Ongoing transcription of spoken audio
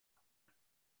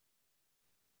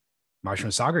Marshall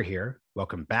and Saagar here.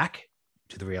 Welcome back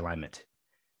to the realignment.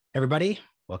 Everybody,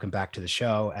 welcome back to the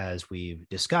show. As we've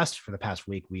discussed for the past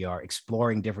week, we are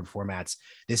exploring different formats.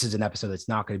 This is an episode that's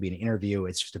not going to be an interview.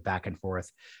 It's just a back and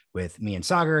forth with me and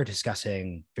Saagar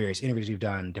discussing various interviews we've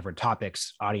done, different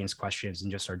topics, audience questions,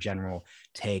 and just our general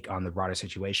take on the broader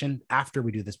situation. After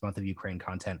we do this month of Ukraine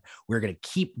content, we're going to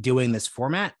keep doing this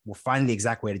format. We'll find the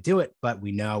exact way to do it, but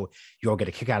we know you'll get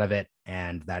a kick out of it,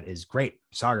 and that is great.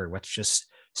 Saagar, let's just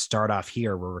start off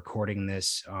here. We're recording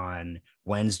this on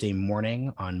Wednesday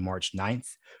morning on March 9th.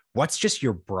 What's just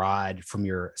your broad, from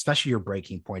your, especially your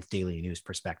Breaking Points daily news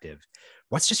perspective,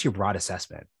 what's just your broad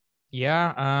assessment?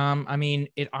 Yeah, I mean,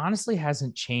 it honestly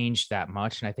hasn't changed that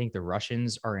much. And I think the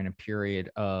Russians are in a period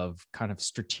of kind of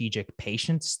strategic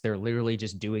patience. They're literally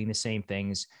just doing the same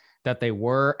things that they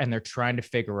were, and they're trying to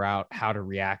figure out how to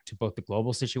react to both the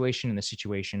global situation and the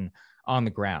situation on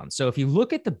the ground. So if you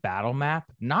look at the battle map,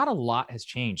 not a lot has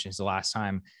changed since the last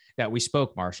time that we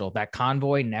spoke, Marshall. That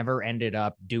convoy never ended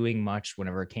up doing much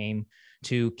whenever it came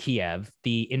to Kiev.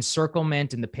 The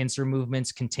encirclement and the pincer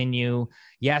movements continue.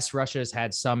 Yes, Russia has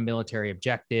had some military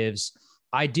objectives.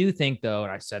 I do think, though,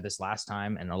 and I said this last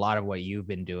time, and a lot of what you've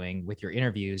been doing with your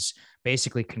interviews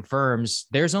basically confirms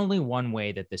there's only one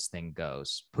way that this thing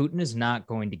goes. Putin is not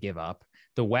going to give up.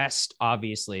 The West,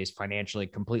 obviously, is financially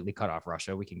completely cut off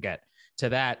Russia. We can get to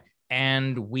that.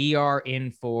 And we are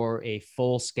in for a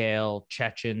full-scale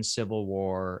Chechen civil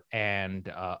war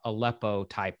and Aleppo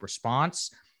type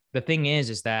response. The thing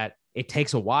is that it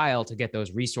takes a while to get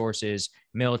those resources,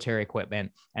 military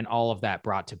equipment, and all of that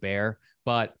brought to bear.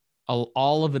 But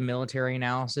all of the military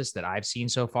analysis that I've seen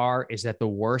so far is that the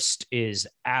worst is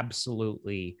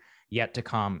absolutely yet to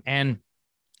come. And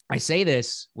I say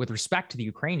this with respect to the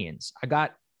Ukrainians. I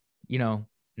got,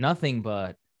 nothing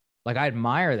but, I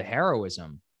admire the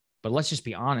heroism, but let's just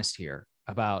be honest here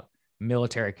about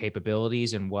military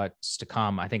capabilities and what's to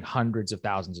come. I think hundreds of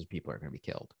thousands of people are going to be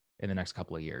killed in the next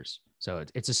couple of years. So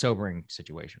it's a sobering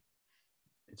situation.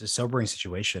 It's a sobering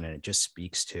situation, and it just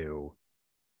speaks to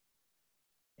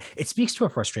a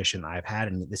frustration I've had,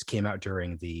 and this came out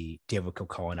during the David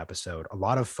Kilcullen episode. A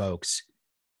lot of folks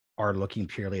are looking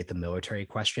purely at the military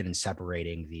question and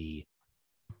separating the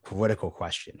political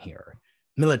question here.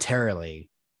 Militarily,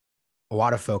 a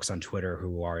lot of folks on Twitter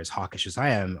who are as hawkish as I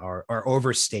am are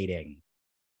overstating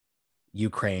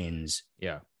Ukraine's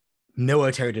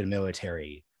military to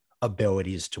military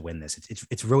abilities to win this.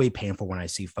 It's really painful when I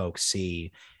see folks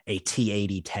see a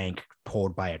T-80 tank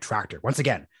pulled by a tractor. Once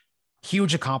again,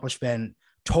 huge accomplishment,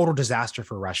 total disaster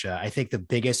for Russia. I think the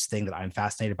biggest thing that I'm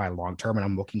fascinated by long term, and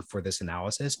I'm looking for this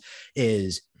analysis,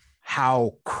 is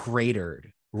how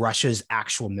cratered Russia's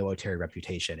actual military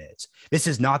reputation is. This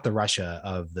is not the Russia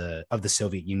of the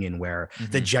Soviet Union, where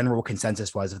the general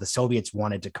consensus was if the Soviets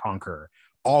wanted to conquer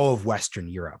all of Western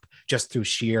Europe just through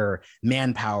sheer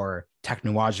manpower,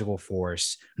 technological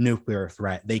force, nuclear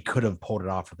threat, they could have pulled it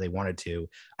off if they wanted to.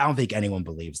 I don't think anyone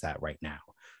believes that right now.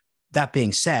 That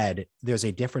being said, there's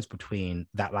a difference between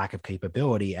that lack of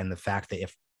capability and the fact that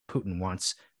if Putin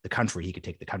wants the country, he could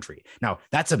take the country. Now,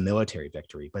 that's a military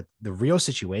victory, but the real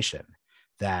situation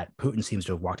that Putin seems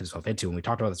to have walked himself into, and we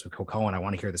talked about this with Kilcullen, I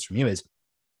want to hear this from you, is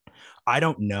I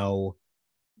don't know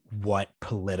what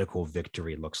political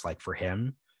victory looks like for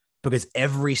him, because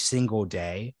every single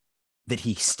day that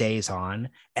he stays on,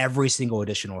 every single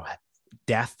additional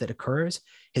death that occurs,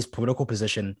 his political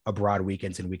position abroad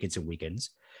weakens and weakens and weakens.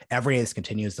 Every day this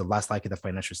continues, the less likely the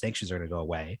financial sanctions are going to go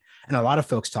away. And a lot of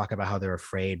folks talk about how they're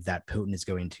afraid that Putin is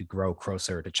going to grow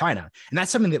closer to China. And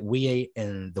that's something that we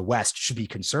in the West should be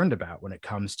concerned about when it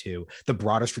comes to the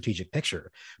broader strategic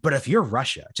picture. But if you're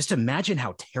Russia, just imagine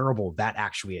how terrible that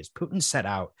actually is. Putin set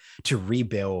out to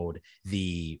rebuild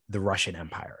the Russian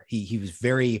Empire. He was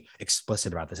very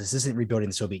explicit about this. This isn't rebuilding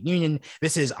the Soviet Union.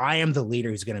 This is, I am the leader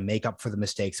who's going to make up for the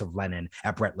mistakes of Lenin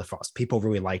at Brett Liffos. People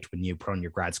really liked when you put on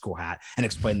your grad school hat and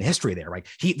explain the history there. Like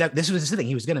this was the thing.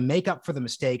 He was going to make up for the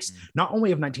mistakes, not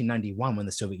only of 1991 when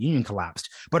the Soviet Union collapsed,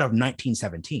 but of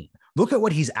 1917. Look at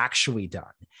what he's actually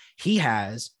done. He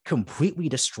has completely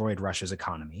destroyed Russia's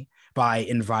economy by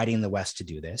inviting the West to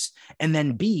do this. And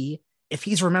then B, if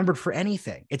he's remembered for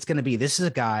anything, it's going to be, this is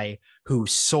a guy who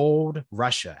sold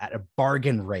Russia at a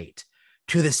bargain rate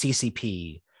to the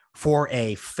CCP for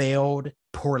a failed,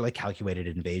 poorly calculated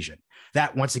invasion.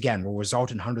 That, once again, will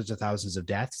result in hundreds of thousands of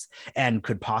deaths and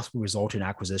could possibly result in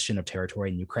acquisition of territory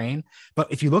in Ukraine. But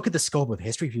if you look at the scope of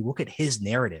history, if you look at his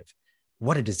narrative,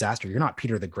 what a disaster. You're not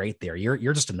Peter the Great there.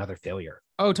 You're just another failure.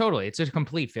 Oh, totally. It's a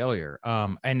complete failure.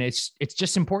 And it's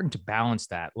just important to balance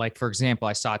that. Like, for example,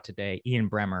 I saw today, Ian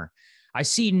Bremmer I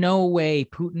see no way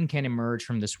Putin can emerge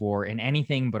from this war in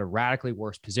anything but a radically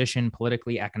worse position,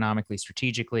 politically, economically,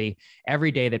 strategically.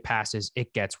 Every day that passes,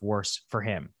 it gets worse for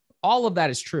him. All of that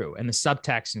is true. And the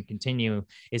subtext and continue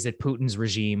is that Putin's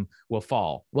regime will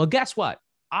fall. Well, guess what?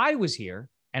 I was here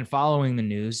and following the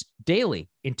news daily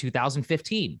in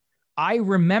 2015. I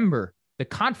remember the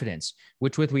confidence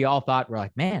with which we all thought, we're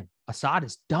like, man, Assad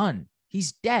is done.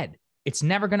 He's dead. It's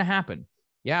never going to happen.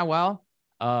 Yeah, well,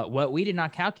 what we did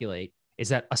not calculate is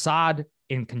that Assad,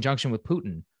 in conjunction with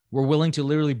Putin, were willing to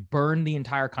literally burn the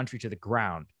entire country to the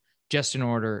ground just in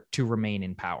order to remain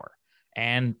in power.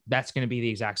 And that's going to be the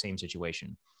exact same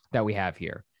situation that we have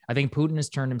here. I think Putin has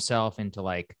turned himself into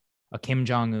like a Kim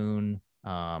Jong-un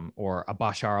or a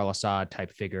Bashar al-Assad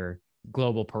type figure,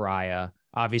 global pariah,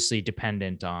 obviously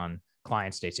dependent on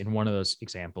client states. In one of those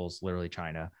examples, literally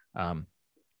China.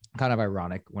 Kind of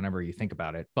ironic whenever you think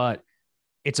about it, but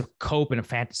it's a cope and a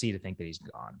fantasy to think that he's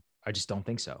gone. I just don't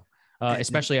think so.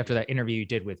 Especially after that interview you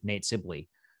did with Nate Sibley.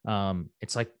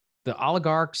 It's like the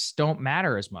oligarchs don't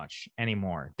matter as much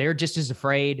anymore. They're just as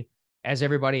afraid as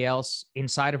everybody else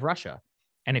inside of Russia.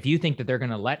 And if you think that they're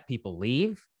going to let people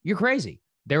leave, you're crazy.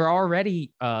 They're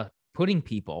already putting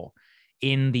people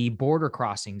in the border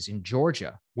crossings in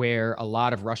Georgia, where a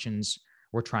lot of Russians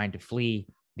were trying to flee.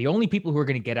 The only people who are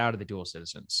going to get out of the dual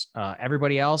citizens.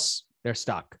 Everybody else, they're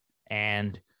stuck.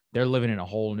 And they're living in a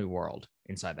whole new world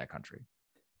inside that country.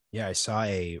 Yeah, I saw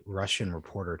a Russian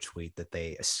reporter tweet that they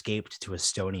escaped to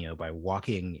Estonia by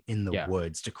walking in the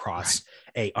woods to cross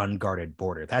a unguarded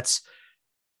border.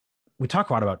 We talk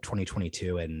a lot about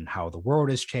 2022 and how the world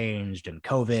has changed and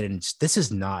COVID, and this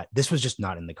was just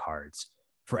not in the cards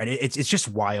and it's just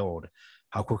wild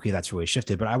how quickly that's really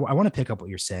shifted. But I want to pick up what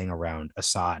you're saying around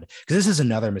Assad, because this is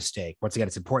another mistake. Once again,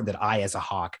 it's important that I, as a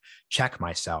hawk, check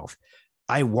myself.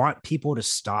 I want people to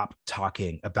stop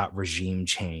talking about regime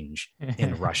change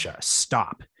in Russia.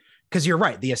 Stop. Because you're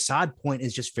right. The Assad point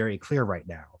is just very clear right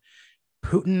now.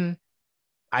 Putin,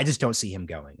 I just don't see him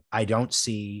going. I don't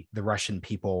see the Russian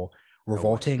people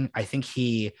revolting. I think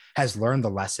he has learned the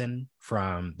lesson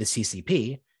from the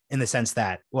CCP in the sense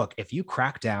that, look, if you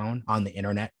crack down on the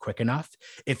internet quick enough,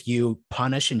 if you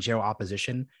punish and jail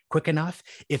opposition quick enough,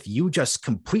 if you just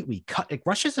completely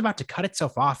Russia's about to cut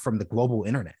itself off from the global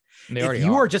internet. If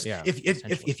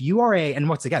you are and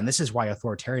once again, this is why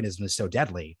authoritarianism is so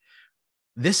deadly.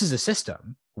 This is a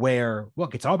system where,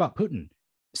 look, it's all about Putin.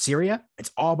 Syria,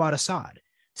 it's all about Assad.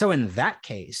 So in that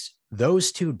case,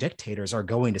 those two dictators are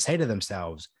going to say to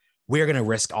themselves, we're going to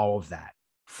risk all of that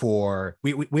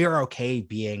we are okay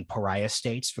being pariah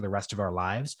states for the rest of our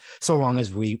lives, so long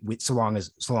as we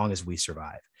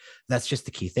survive. That's just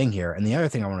the key thing here. And the other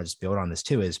thing I want to just build on this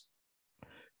too is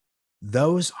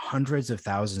those hundreds of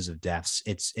thousands of deaths.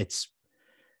 It's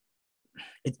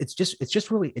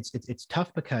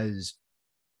tough because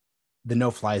the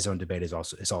no-fly zone debate is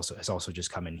also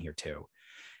just come in here too.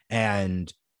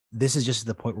 And this is just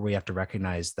the point where we have to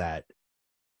recognize that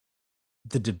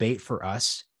the debate for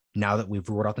us, now that we've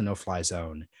ruled out the no-fly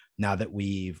zone, now that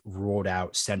we've ruled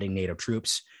out sending NATO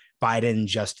troops, Biden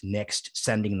just nixed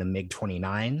sending the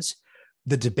MiG-29s,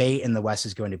 the debate in the West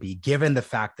is going to be, given the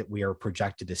fact that we are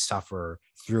projected to suffer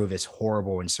through this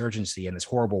horrible insurgency and this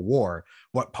horrible war,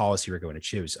 what policy we're going to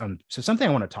choose. So something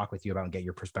I want to talk with you about and get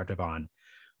your perspective on,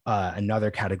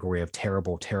 another category of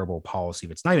terrible, terrible policy.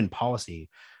 But it's not even policy,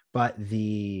 but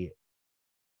the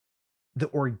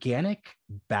organic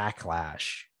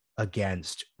backlash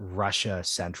against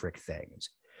Russia-centric things.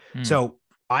 So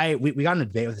we got in a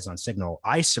debate with this on Signal.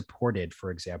 I supported, for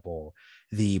example,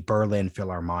 the Berlin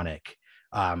Philharmonic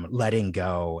letting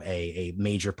go a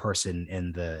major person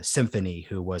in the symphony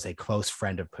who was a close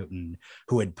friend of Putin,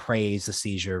 who had praised the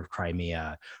seizure of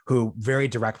Crimea, who very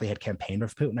directly had campaigned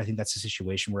with Putin. I think that's a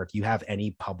situation where if you have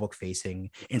any public-facing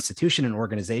institution and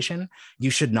organization,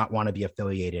 you should not want to be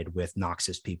affiliated with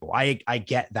noxious people. I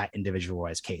get that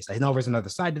individualized case. I know there's another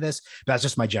side to this, but that's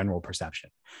just my general perception.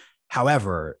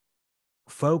 However,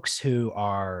 folks who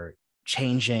are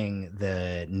changing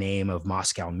the name of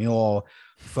Moscow Mule,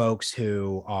 folks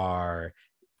who are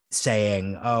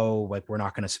saying, oh, like, we're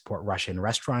not going to support Russian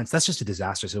restaurants, that's just a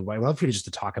disaster. So I'd love for you just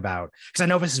to talk about, because I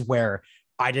know this is where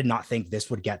I did not think this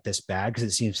would get this bad, because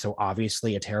it seems so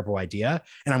obviously a terrible idea.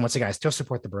 And once again, I still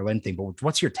support the Berlin thing, but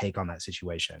what's your take on that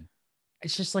situation?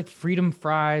 It's just like freedom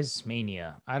fries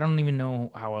mania. I don't even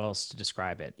know how else to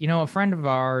describe it. You know, a friend of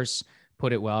ours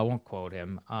put it well, I won't quote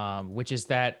him, which is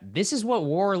that this is what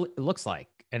war looks like.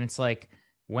 And it's like,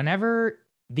 whenever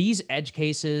these edge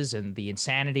cases and the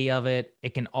insanity of it,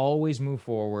 it can always move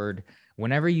forward.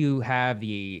 Whenever you have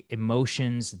the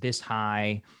emotions this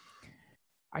high,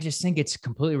 I just think it's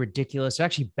completely ridiculous. It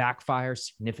actually backfires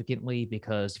significantly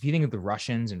because if you think of the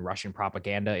Russians and Russian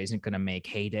propaganda isn't going to make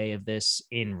heyday of this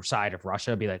inside of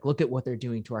Russia, be like, look at what they're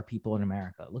doing to our people in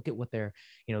America. Look at what they're,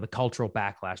 the cultural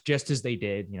backlash, just as they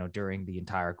did, during the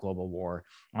entire global war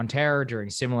on terror, during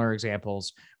similar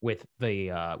examples with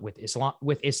the with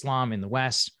Islam in the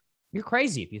West. You're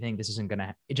crazy if you think this isn't going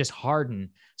to just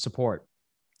harden support.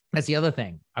 That's the other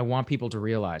thing. I want people to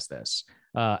realize this.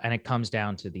 And it comes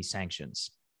down to these sanctions.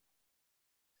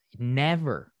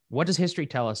 Never, what does history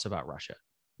tell us about Russia?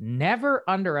 Never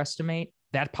underestimate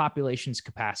that population's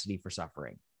capacity for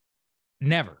suffering.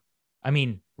 Never. I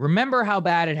mean, remember how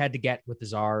bad it had to get with the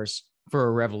czars for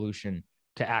a revolution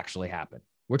to actually happen.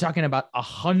 We're talking about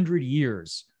 100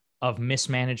 years of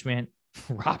mismanagement,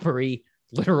 robbery,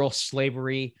 literal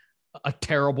slavery, a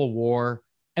terrible war,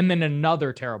 and then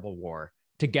another terrible war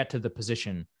to get to the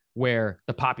position where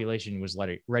the population was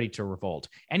ready to revolt.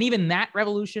 And even that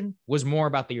revolution was more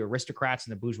about the aristocrats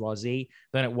and the bourgeoisie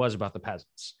than it was about the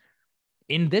peasants.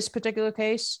 In this particular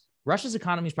case, Russia's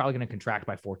economy is probably going to contract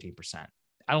by 14%.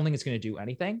 I don't think it's going to do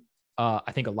anything.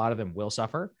 I think a lot of them will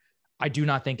suffer. I do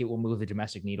not think it will move the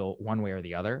domestic needle one way or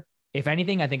the other. If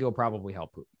anything, I think it will probably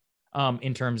help Putin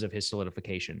in terms of his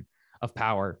solidification of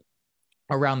power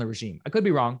around the regime. I could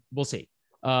be wrong. We'll see.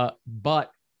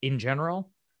 But in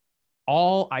general,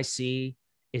 all I see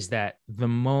is that the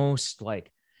most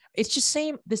it's just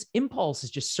same. This impulse is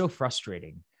just so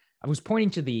frustrating. I was pointing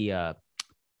to the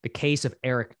case of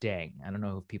Eric Deng. I don't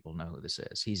know if people know who this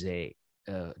is. He's a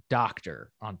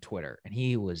doctor on Twitter, and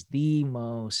he was the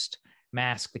most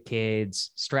mask the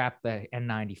kids, strap the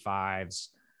N95s,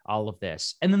 all of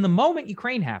this. And then the moment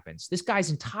Ukraine happens, this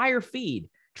guy's entire feed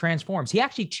transforms. He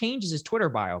actually changes his Twitter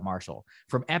bio, Marshall,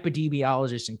 from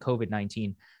epidemiologist and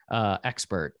COVID-19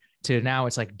 expert to now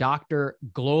it's like Dr.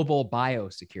 Global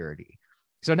Biosecurity.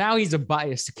 So now he's a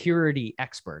biosecurity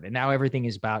expert. And now everything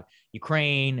is about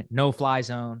Ukraine, no-fly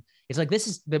zone. It's like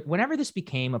whenever this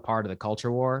became a part of the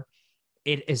culture war,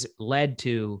 it has led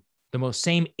to the most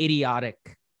same idiotic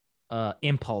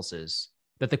impulses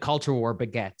that the culture war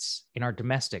begets in our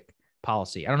domestic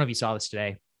policy. I don't know if you saw this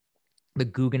today. The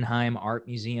Guggenheim Art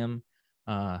Museum,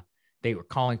 they were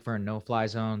calling for a no-fly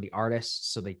zone, the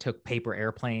artists. So they took paper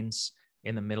airplanes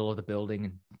in the middle of the building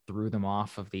and threw them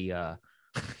off of the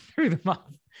threw them off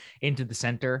into the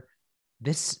center.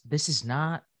 This is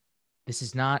not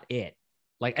it.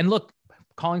 And look,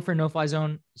 calling for a no-fly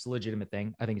zone is a legitimate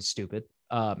thing. I think it's stupid.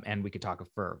 And we could talk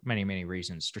for many, many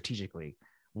reasons strategically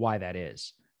why that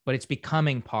is. But it's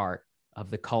becoming part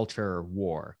of the culture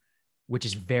war, which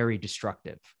is very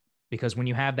destructive. Because when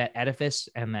you have that edifice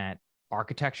and that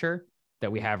architecture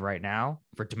that we have right now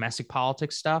for domestic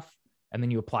politics stuff, and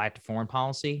then you apply it to foreign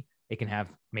policy, it can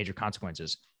have major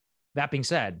consequences. That being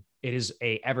said, it is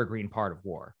a evergreen part of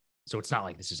war. So it's not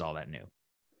like this is all that new.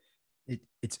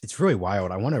 It's really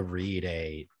wild. I want to read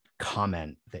a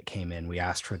comment that came in. We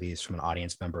asked for these from an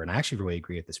audience member, and I actually really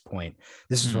agree at this point.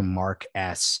 This is from Mark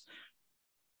S.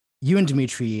 You and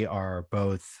Dimitri are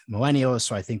both millennials,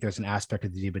 so I think there's an aspect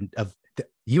of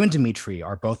you and Dimitri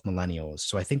are both millennials,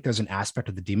 so I think there's an aspect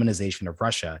of the demonization of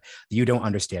Russia that you don't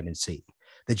understand and see.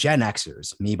 The Gen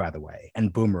Xers, me by the way,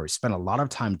 and boomers spent a lot of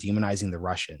time demonizing the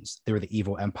Russians. They were the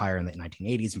evil empire in the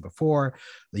 1980s and before.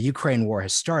 The Ukraine war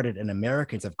has started, and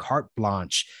Americans have carte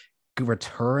blanche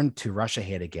returned to Russia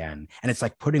hate again. And it's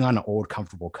like putting on an old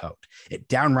comfortable coat. It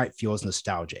downright feels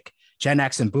nostalgic. Gen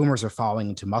X and boomers are falling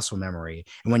into muscle memory.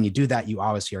 And when you do that, you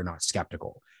obviously are not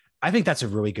skeptical. I think that's a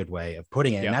really good way of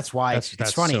putting it. Yeah, and that's why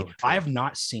it's funny. So I have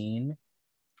not seen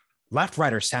left,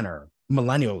 right, or center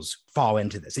millennials fall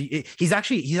into this. He's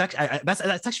actually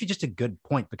that's actually just a good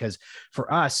point, because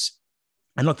for us,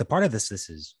 and look, the part of this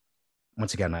is,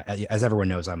 once again, as everyone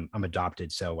knows, I'm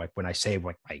adopted. So like when I say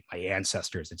like my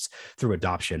ancestors, it's through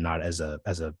adoption, not as a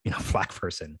Black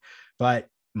person. But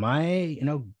my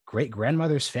great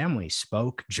grandmother's family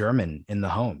spoke German in the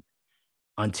home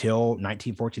until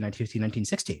 1914, 1915,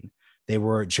 1916. They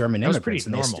were German immigrants.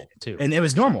 That was pretty normal too. And it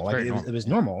was normal. It was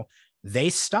normal. They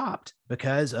stopped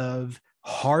because of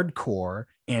hardcore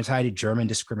anti-German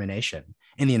discrimination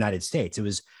in the United States. And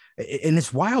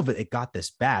it's wild that it got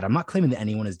this bad. I'm not claiming that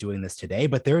anyone is doing this today,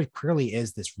 but there clearly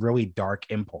is this really dark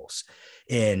impulse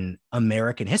in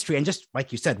American history. And just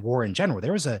like you said, war in general.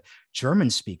 There was a German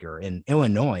speaker in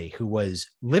Illinois who was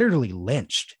literally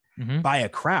lynched by a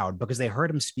crowd because they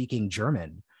heard him speaking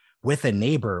German with a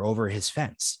neighbor over his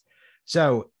fence.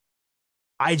 So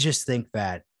I just think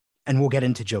that, and we'll get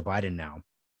into Joe Biden now.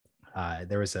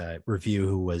 There was a review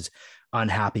who was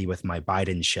unhappy with my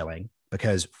Biden shilling.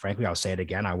 because frankly, I'll say it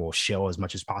again, I will shill as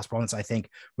much as possible. And so I think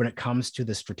when it comes to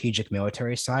the strategic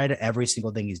military side, every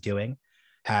single thing he's doing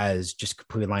has just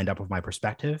completely lined up with my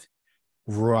perspective.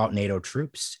 Rule out NATO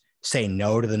troops, say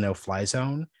no to the no-fly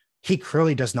zone. He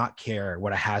clearly does not care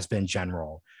what a has-been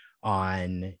general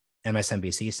on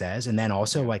MSNBC says. And then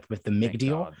also like with the MiG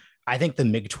deal, God. I think the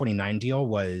MiG-29 deal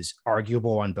was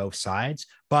arguable on both sides.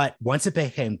 But once it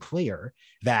became clear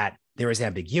that there was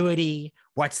ambiguity,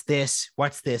 what's this,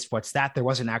 what's that, there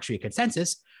wasn't actually a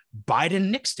consensus,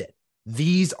 Biden nixed it.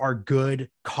 These are good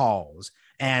calls.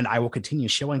 And I will continue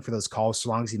shilling for those calls so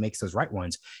long as he makes those right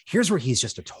ones. Here's where he's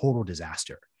just a total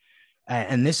disaster.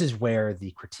 And this is where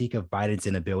the critique of Biden's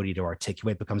inability to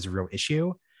articulate becomes a real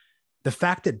issue. The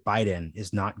fact that Biden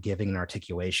is not giving an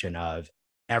articulation of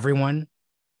everyone,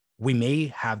 we may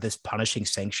have this punishing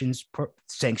sanctions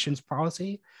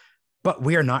policy, but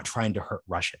we are not trying to hurt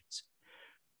Russians.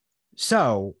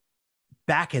 So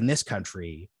back in this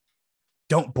country,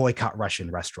 don't boycott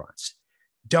Russian restaurants.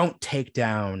 Don't take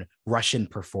down Russian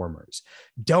performers.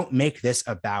 Don't make this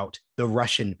about the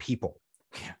Russian people.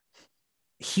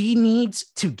 He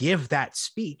needs to give that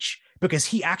speech because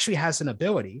he actually has an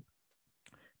ability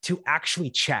to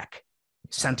actually check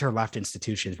center-left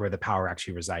institutions where the power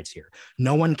actually resides here.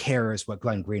 No one cares what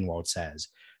Glenn Greenwald says.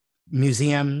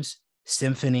 Museums,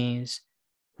 symphonies,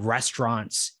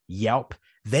 restaurants, Yelp,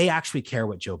 they actually care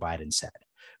what Joe Biden said.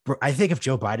 I think if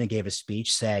Joe Biden gave a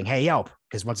speech saying, hey, Yelp,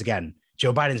 because once again,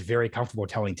 Joe Biden's very comfortable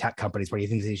telling tech companies what he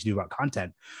thinks they should do about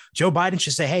content. Joe Biden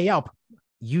should say, hey, Yelp,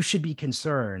 you should be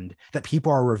concerned that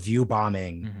people are review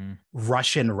bombing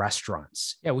Russian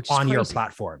restaurants on your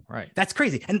platform. Right. That's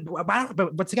crazy. And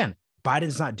but once again,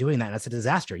 Biden's not doing that. And that's a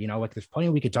disaster. You know, like there's plenty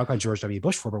we could dunk on George W.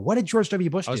 Bush for, but what did George W.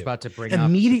 Bush do? I was about to bring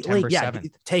immediately. Up September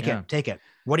 7th. Take it.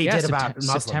 What he did about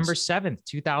Muslims. September 7th,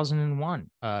 2001.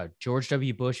 George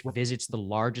W. Bush visits the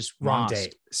largest wrong mosque.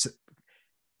 date.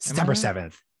 September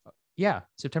 7th. Yeah,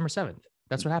 September 7th.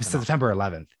 That's what happened. September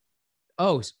 11th.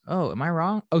 Oh, am I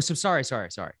wrong? Oh, so sorry.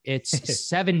 It's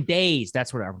 7 days.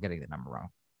 That's what I'm getting the number wrong.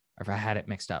 If I had it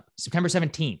mixed up. September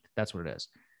 17th. That's what it is.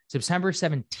 September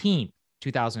 17th,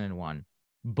 2001.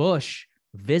 Bush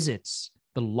visits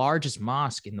the largest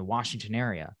mosque in the Washington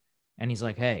area. And he's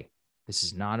like, hey, this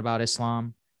is not about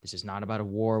Islam. This is not about a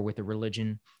war with a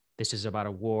religion. This is about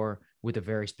a war with a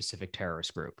very specific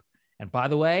terrorist group. And by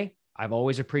the way, I've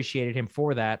always appreciated him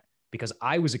for that because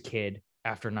I was a kid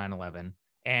after 9/11.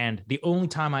 And the only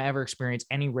time I ever experienced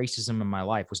any racism in my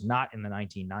life was not in the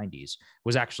 1990s,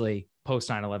 was actually post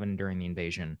 9/11 during the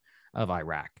invasion of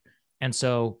Iraq. And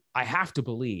so I have to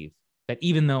believe that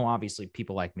even though obviously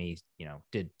people like me, you know,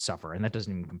 did suffer, and that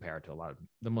doesn't even compare to a lot of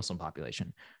the Muslim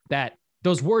population, that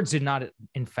those words did not,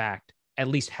 in fact, at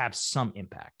least have some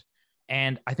impact.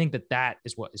 And I think that that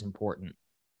is what is important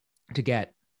to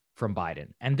get from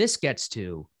Biden. And this gets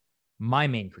to my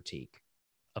main critique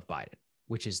of Biden,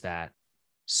 which is that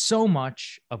so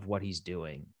much of what he's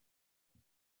doing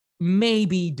may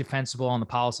be defensible on the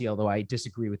policy, although I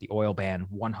disagree with the oil ban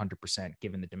 100%,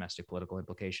 given the domestic political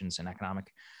implications and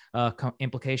economic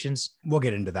implications. We'll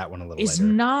get into that one a little later. Is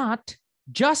not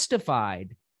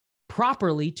justified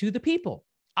properly to the people.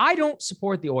 I don't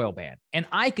support the oil ban, and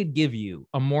I could give you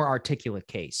a more articulate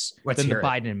case than the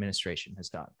Biden administration has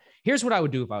done. Here's what I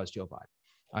would do if I was Joe Biden.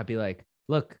 I'd be like,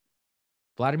 look,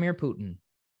 Vladimir Putin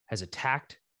has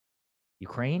attacked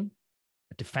Ukraine,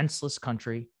 a defenseless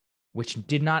country, which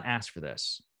did not ask for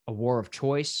this, a war of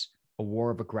choice, a war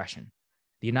of aggression.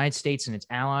 The United States and its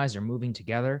allies are moving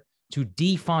together to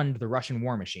defund the Russian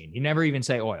war machine. You never even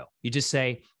say oil. You just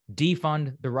say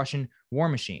defund the Russian war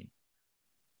machine.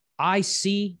 I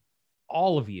see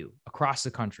all of you across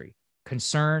the country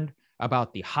concerned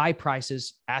about the high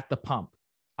prices at the pump.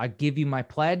 I give you my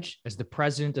pledge as the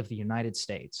president of the United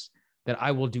States that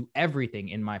I will do everything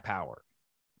in my power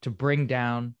to bring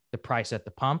down the price at the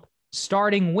pump,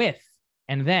 starting with,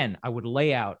 and then I would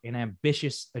lay out an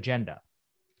ambitious agenda.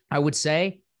 I would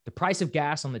say the price of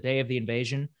gas on the day of the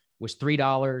invasion was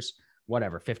 $3,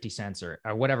 whatever, 50 cents or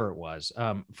whatever it was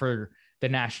for the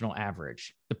national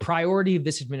average. The priority of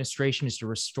this administration is to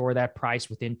restore that price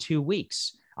within 2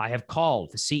 weeks. I have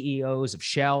called the CEOs of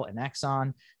Shell and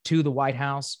Exxon to the White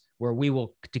House, where we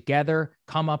will together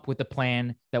come up with a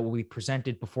plan that will be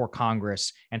presented before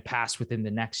Congress and passed within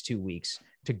the next 2 weeks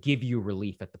to give you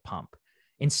relief at the pump.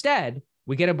 Instead,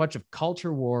 we get a bunch of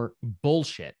culture war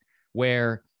bullshit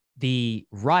where the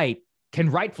right can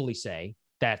rightfully say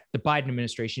that the Biden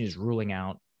administration is ruling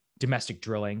out domestic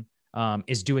drilling,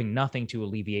 is doing nothing to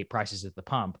alleviate prices at the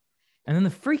pump. And then the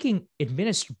freaking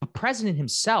president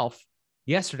himself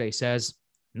yesterday says,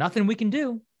 nothing we can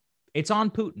do. It's on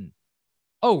Putin.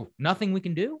 Oh, nothing we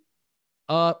can do?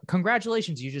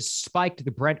 congratulations, you just spiked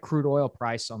the Brent crude oil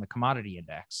price on the commodity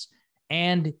index,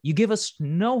 and you give us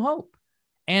no hope.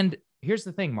 And here's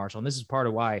the thing, Marshall, and this is part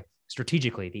of why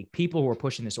strategically the people who are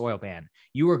pushing this oil ban,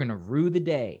 you are going to rue the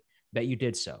day that you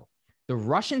did so. The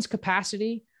Russians'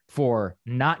 capacity for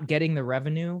not getting the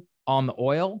revenue on the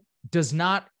oil does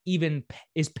not even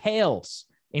pales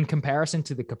in comparison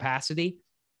to the capacity,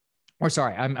 or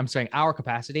sorry, I'm saying our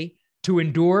capacity to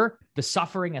endure the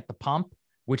suffering at the pump,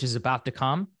 which is about to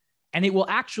come. And it will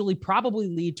actually probably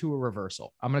lead to a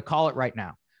reversal. I'm going to call it right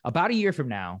now. About a year from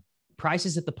now,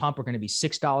 prices at the pump are going to be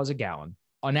 $6 a gallon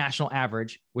on national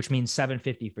average, which means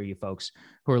 $7.50 for you folks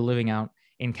who are living out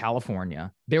in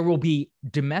California. There will be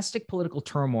domestic political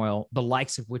turmoil, the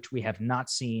likes of which we have not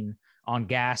seen on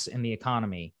gas and the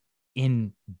economy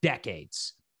in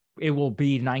decades. It will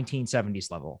be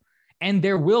 1970s level. And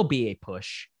there will be a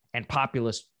push and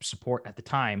populist support at the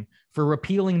time for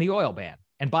repealing the oil ban.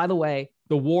 And by the way,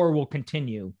 the war will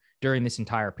continue during this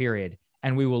entire period,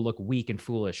 and we will look weak and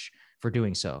foolish for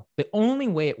doing so. The only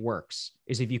way it works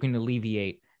is if you can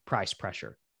alleviate price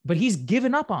pressure. But he's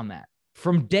given up on that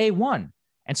from day one.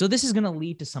 And so this is going to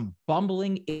lead to some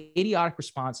bumbling, idiotic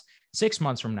response 6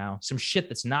 months from now, some shit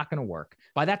that's not going to work.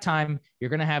 By that time, you're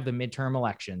going to have the midterm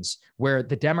elections where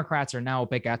the Democrats are now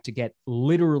about to get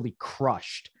literally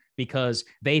crushed because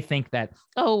they think that,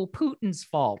 oh, Putin's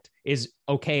fault is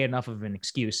okay enough of an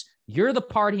excuse. You're the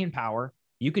party in power.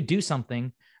 You could do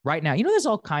something right now. You know, there's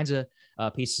all kinds of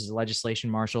pieces of legislation,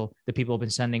 Marshall, that people have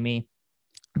been sending me.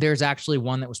 There's actually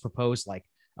one that was proposed like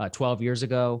 12 years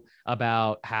ago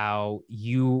about how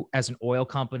you as an oil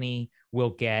company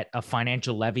will get a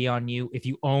financial levy on you if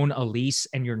you own a lease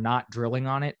and you're not drilling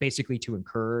on it, basically to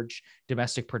encourage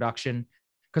domestic production.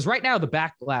 Because right now the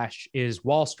backlash is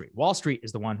Wall Street. Wall Street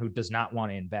is the one who does not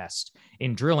want to invest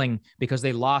in drilling because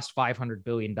they lost $500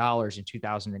 billion in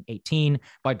 2018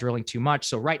 by drilling too much.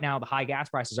 So right now the high gas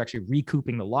prices are actually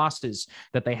recouping the losses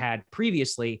that they had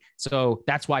previously. So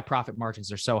that's why profit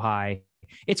margins are so high.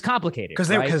 It's complicated because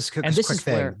and this is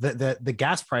where the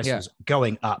gas price was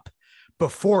going up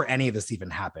before any of this even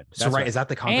happened. So right, is that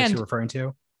the context you're referring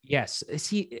to? Yes.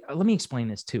 See, let me explain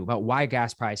this too about why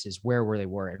gas prices where they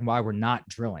were and why we're not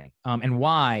drilling, and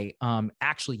why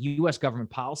actually U.S. government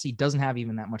policy doesn't have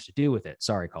even that much to do with it.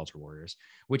 Sorry, culture warriors,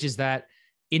 which is that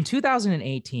in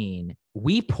 2018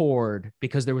 we poured,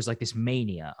 because there was like this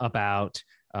mania about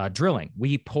drilling.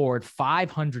 We poured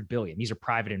 $500 billion. These are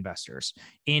private investors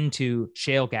into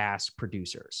shale gas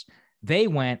producers. They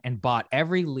went and bought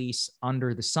every lease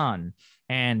under the sun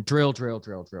and drill.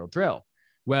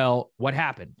 Well, what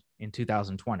happened in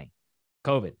 2020?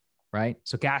 COVID, right?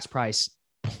 So gas price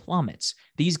plummets.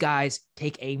 These guys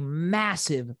take a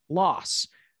massive loss.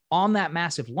 On that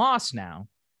massive loss now,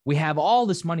 we have all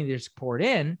this money that's poured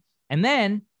in, and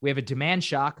then we have a demand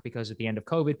shock because at the end of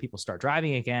COVID, people start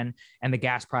driving again, and the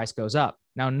gas price goes up.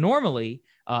 Now, normally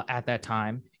at that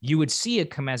time, you would see a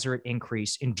commensurate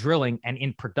increase in drilling and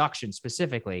in production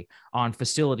specifically on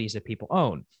facilities that people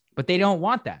own. But they don't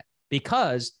want that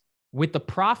because with the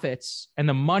profits and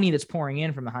the money that's pouring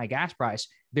in from the high gas price,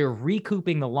 they're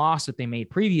recouping the loss that they made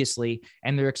previously.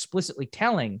 And they're explicitly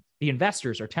telling the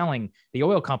investors are telling the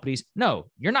oil companies, no,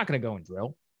 you're not going to go and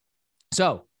drill.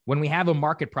 So when we have a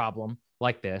market problem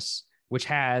like this, which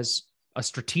has a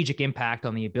strategic impact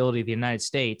on the ability of the United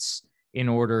States in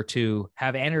order to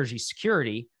have energy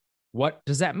security, what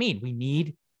does that mean? We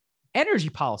need energy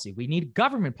policy. We need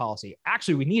government policy.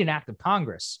 Actually, we need an act of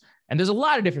Congress. And there's a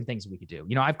lot of different things we could do.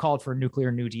 You know, I've called for a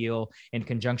nuclear New Deal in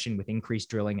conjunction with increased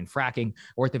drilling and fracking,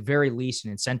 or at the very least,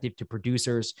 an incentive to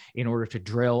producers in order to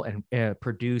drill and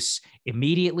produce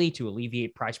immediately to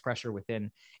alleviate price pressure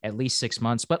within at least 6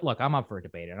 months. But look, I'm up for a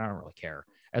debate and I don't really care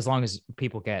as long as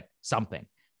people get something.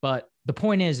 But the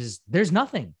point is there's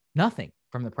nothing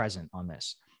from the president on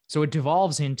this. So it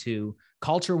devolves into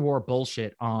culture war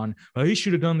bullshit on, well, he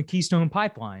should have done the Keystone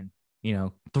Pipeline,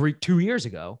 2 years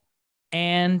ago.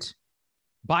 And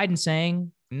Biden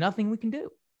saying nothing we can do.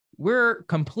 We're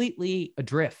completely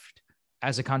adrift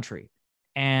as a country.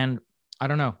 And I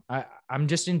don't know. I'm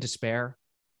just in despair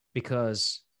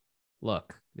because,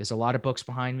 look, there's a lot of books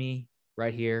behind me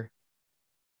right here.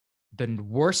 The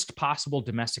worst possible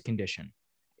domestic condition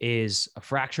is a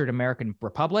fractured American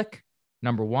republic,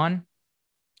 number one,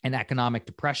 an economic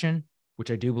depression, which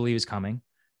I do believe is coming,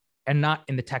 and not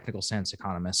in the technical sense,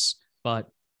 economists, but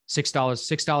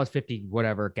 $6.50,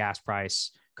 whatever gas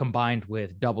price, combined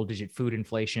with double-digit food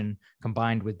inflation,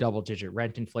 combined with double-digit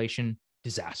rent inflation,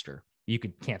 disaster. You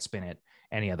can't spin it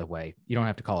any other way. You don't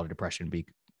have to call it a depression, be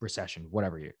recession,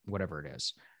 whatever it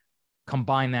is.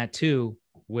 Combine that too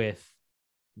with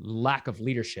lack of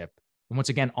leadership And once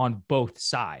again, on both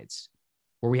sides,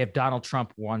 where we have Donald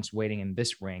Trump once waiting in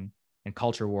this ring and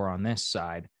culture war on this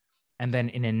side, and then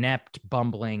an inept,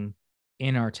 bumbling,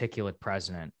 inarticulate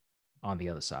president on the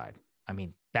other side. I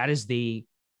mean, that is the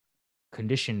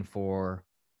condition for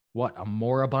what, a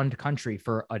moribund country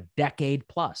for a decade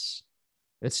plus.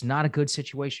 It's not a good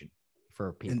situation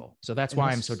for people. So that's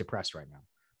why I'm so depressed right now.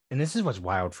 And this is what's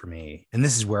wild for me. And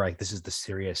this is where, like, this is the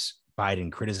serious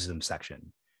Biden criticism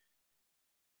section.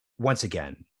 Once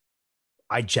again,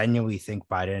 I genuinely think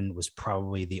Biden was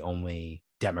probably the only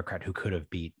Democrat who could have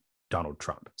beat Donald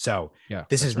Trump. So yeah,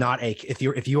 this is not a, if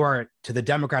you are, to the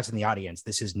Democrats in the audience,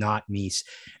 this is not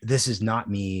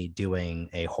me doing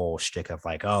a whole shtick of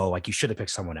like, oh, like you should have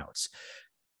picked someone else.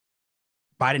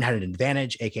 Biden had an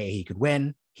advantage, aka he could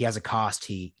win. He has a cost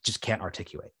he just can't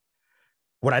articulate.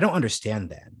 What I don't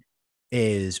understand then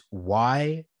is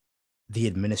why the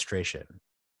administration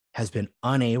has been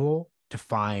unable to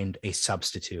find a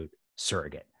substitute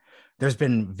surrogate. There's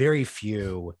been very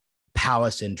few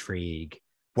palace intrigue,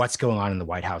 what's going on in the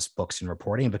White House books and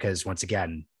reporting, because once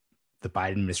again, the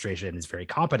Biden administration is very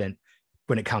competent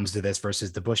when it comes to this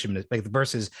versus the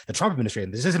versus the Trump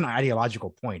administration. This isn't an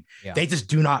ideological point. Yeah. They just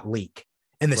do not leak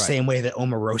in the same way that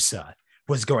Omarosa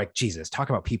was going, Jesus, talk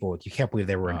about people. You can't believe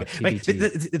they were in good. Like,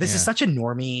 this is such a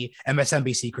normie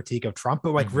MSNBC critique of Trump,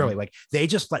 but like really, like they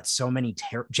just let so many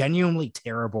genuinely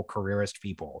terrible careerist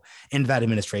people into that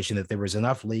administration that there was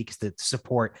enough leaks to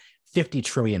support 50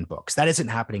 trillion books. That isn't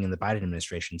happening in the Biden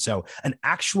administration. So an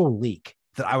actual leak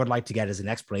that I would like to get is an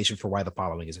explanation for why the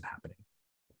following isn't happening.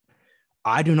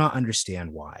 I do not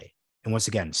understand why. And once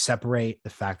again, separate the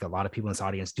fact that a lot of people in this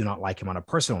audience do not like him on a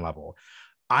personal level.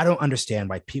 I don't understand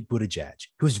why Pete Buttigieg,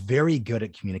 who's very good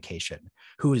at communication,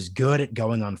 who is good at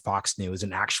going on Fox News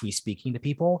and actually speaking to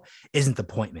people, isn't the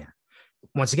point man.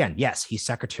 Once again, yes, he's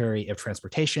Secretary of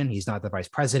Transportation. He's not the Vice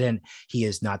President. He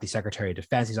is not the Secretary of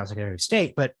Defense. He's not Secretary of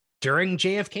State. But during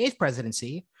JFK's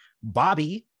presidency,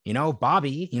 Bobby,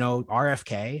 RFK,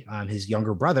 his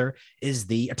younger brother, is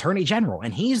the Attorney General,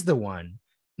 and he's the one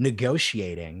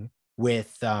negotiating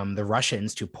with the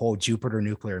Russians to pull Jupiter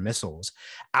nuclear missiles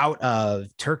out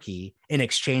of Turkey in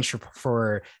exchange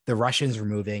for the Russians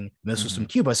removing missiles from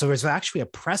Cuba. So there's actually a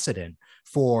precedent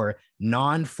for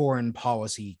non-foreign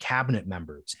policy cabinet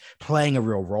members playing a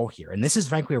real role here. And this is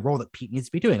frankly a role that Pete needs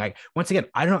to be doing. Like, once again,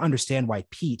 I don't understand why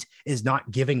Pete is not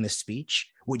giving the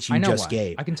speech which you just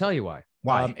gave. I can tell you why.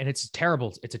 Why? And it's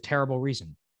terrible. It's a terrible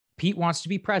reason. Pete wants to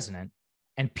be president,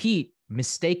 and Pete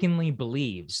mistakenly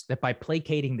believes that by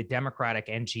placating the Democratic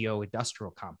NGO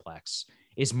industrial complex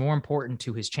is more important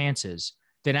to his chances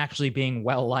than actually being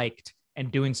well-liked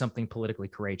and doing something politically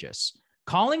courageous.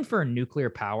 Calling for nuclear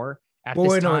power at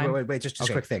this time... Wait, just a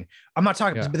quick thing. I'm not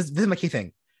talking, but this is my key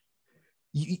thing.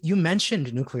 You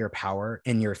mentioned nuclear power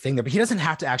in your thing there, but he doesn't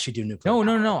have to actually do nuclear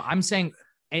power. No. I'm saying,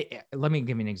 let me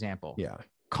give you an example. Yeah.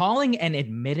 Calling and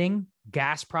admitting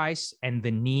gas price and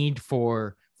the need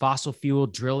for fossil fuel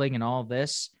drilling and all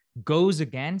this goes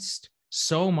against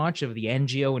so much of the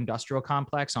NGO industrial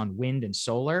complex on wind and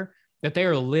solar that they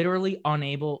are literally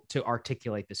unable to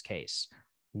articulate this case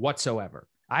whatsoever.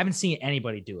 I haven't seen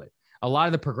anybody do it. A lot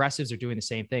of the progressives are doing the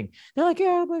same thing. They're like,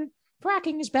 yeah, but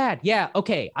fracking is bad. Yeah,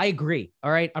 okay, I agree.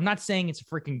 All right. I'm not saying it's a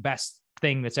freaking best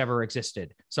thing that's ever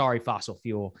existed. Sorry, fossil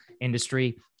fuel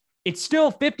industry. It's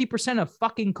still 50% of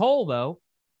fucking coal, though.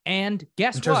 And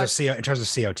guess what? In terms of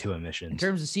CO2 emissions. In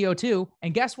terms of CO2.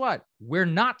 And guess what? We're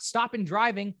not stopping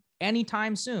driving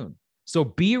anytime soon. So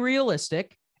be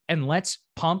realistic and let's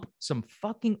pump some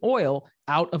fucking oil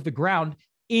out of the ground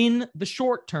in the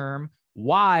short term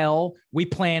while we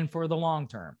plan for the long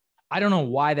term. I don't know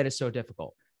why that is so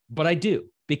difficult, but I do,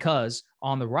 because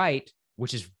on the right,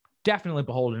 which is definitely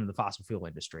beholden to the fossil fuel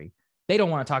industry, they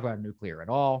don't want to talk about nuclear at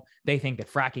all. They think that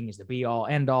fracking is the be all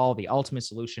end all, the ultimate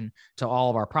solution to all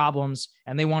of our problems.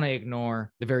 And they want to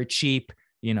ignore the very cheap,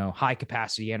 high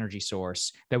capacity energy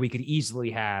source that we could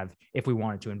easily have if we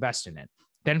wanted to invest in it.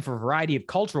 Then for a variety of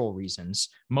cultural reasons,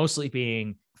 mostly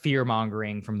being fear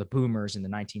mongering from the boomers in the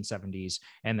 1970s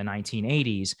and the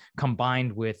 1980s,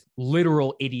 combined with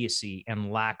literal idiocy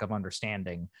and lack of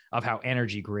understanding of how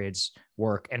energy grids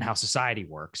work and how society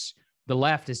works, the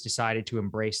left has decided to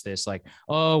embrace this like,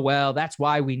 oh, well, that's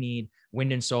why we need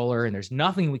wind and solar, and there's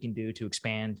nothing we can do to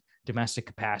expand domestic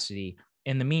capacity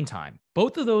in the meantime.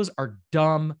 Both of those are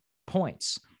dumb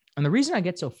points. And the reason I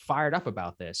get so fired up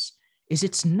about this is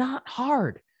it's not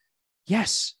hard.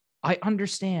 Yes, I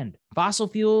understand fossil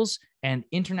fuels and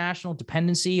international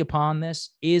dependency upon this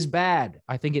is bad.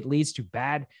 I think it leads to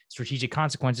bad strategic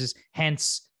consequences.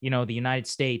 Hence, the United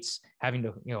States having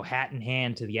to, hat in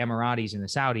hand to the Emiratis and the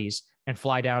Saudis and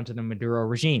fly down to the Maduro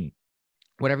regime.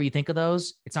 whatever you think of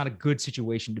those, it's not a good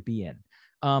situation to be in.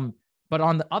 But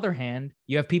on the other hand,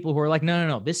 you have people who are like,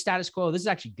 no, this status quo, this is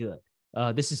actually good.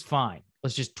 This is fine.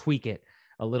 Let's just tweak it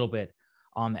a little bit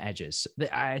on the edges.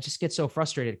 I just get so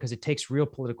frustrated because it takes real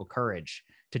political courage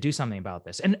to do something about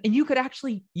this. And you could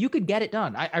get it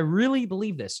done. I really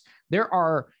believe this.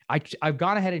 I've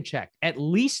gone ahead and checked at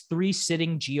least 3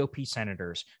 sitting GOP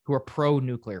senators who are pro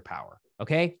nuclear power.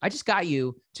 Okay. I just got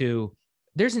you to,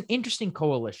 there's an interesting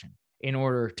coalition in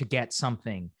order to get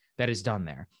something that is done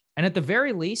there. And at the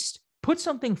very least, put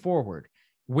something forward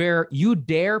where you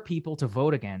dare people to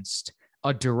vote against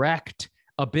a direct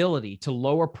ability to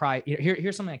lower price.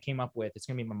 Here's something I came up with. It's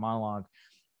going to be my monologue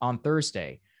on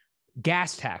Thursday.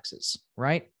 Gas taxes,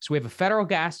 right? So we have a federal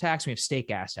gas tax. We have state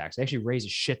gas tax. They actually raise a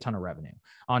shit ton of revenue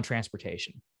on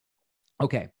transportation.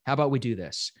 Okay, how about we do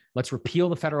this? Let's repeal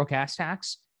the federal gas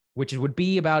tax, which would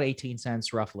be about 18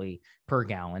 cents roughly per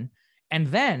gallon. And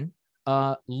then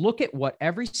look at what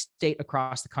every state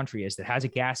across the country is that has a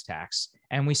gas tax.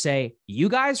 And we say, you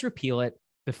guys repeal it.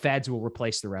 The feds will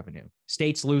replace the revenue.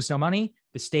 States lose no money.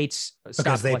 The states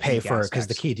because they pay for, because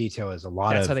the key detail is a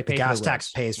lot of the gas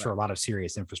tax pays for a lot of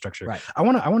serious infrastructure. Right. I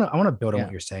want to build on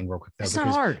what you're saying real quick though. It's not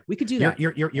hard. We could do that.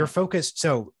 You're focused.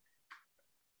 So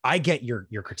I get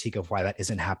your critique of why that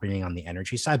isn't happening on the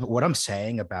energy side, but what I'm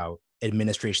saying about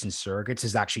administration surrogates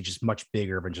is actually just much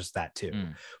bigger than just that too.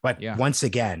 But once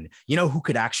again, you know who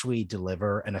could actually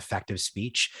deliver an effective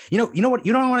speech? You know what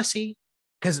I want to see?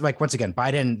 Because like, once again,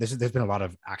 Biden, there's been a lot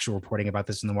of actual reporting about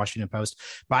this in the Washington Post.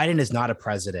 Biden is not a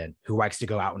president who likes to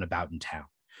go out and about in town.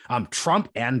 Trump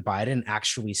and Biden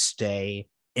actually stay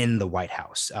in the White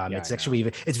House.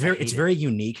 It's very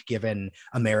unique given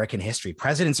American history.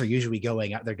 Presidents are usually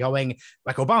going out. They're going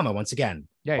like Obama once again.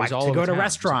 Yeah, like to go to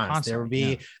restaurants. There would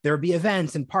be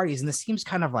events and parties, and this seems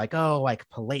kind of like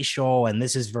palatial. And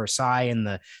this is Versailles in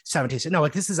the 17th. No,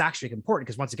 like this is actually important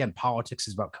because once again, politics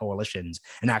is about coalitions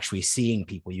and actually seeing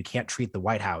people. You can't treat the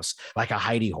White House like a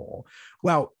hidey hole.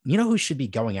 Well, you know who should be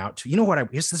going out to? You know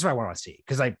what? This is what I want to see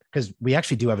because we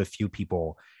actually do have a few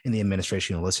people in the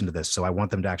administration who listen to this, so I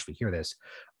want them to actually hear this.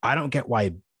 I don't get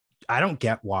why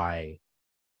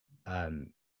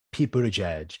Pete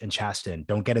Buttigieg and Chasten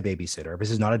don't get a babysitter. This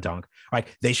is not a dunk.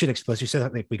 Like they should explicitly say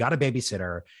that we got a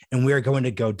babysitter and we're going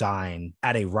to go dine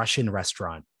at a Russian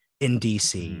restaurant in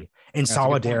DC in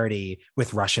solidarity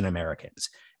with Russian Americans.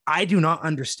 I do not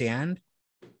understand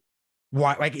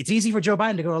why. Like it's easy for Joe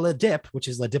Biden to go to Le Dip, which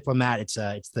is Le Diplomat. It's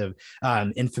the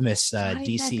infamous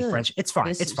DC French. It's fine.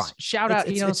 It's fine. Shout out,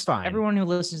 it's fine. Everyone who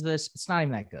listens to this, it's not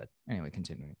even that good. Anyway,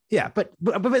 continuing. Yeah, but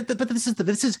this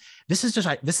is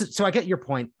just so I get your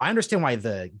point. I understand why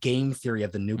the game theory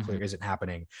of the nuclear isn't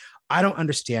happening. I don't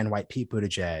understand why Pete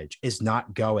Buttigieg is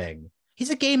not going. He's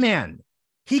a gay man.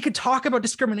 He could talk about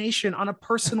discrimination on a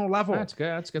personal level. That's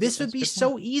good. This would be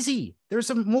so easy. There's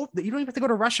you don't even have to go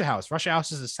to Russia House. Russia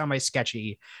House is a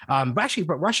semi-sketchy,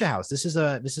 but Russia House. This is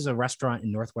a restaurant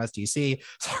in Northwest DC.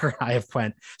 Saagar and I have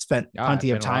spent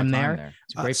plenty of time there.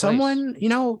 It's a great someone,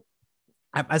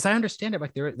 as I understand it,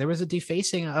 like there was a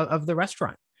defacing of the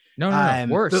restaurant. No,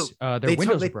 worse. Their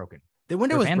windows were broken. The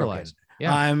window was broken.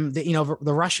 Yeah.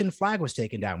 The Russian flag was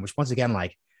taken down, which once again,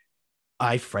 like,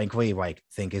 I frankly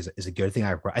think is a good thing.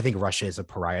 I think Russia is a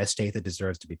pariah state that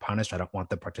deserves to be punished. I don't want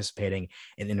them participating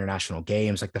in international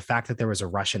games. Like the fact that there was a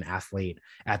Russian athlete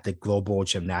at the Global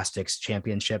Gymnastics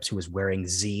Championships who was wearing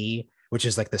Z, which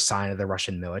is like the sign of the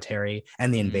Russian military,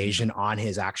 and the invasion on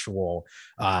his actual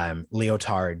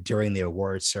leotard during the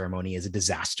awards ceremony is a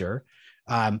disaster.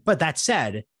 But that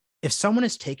said, if someone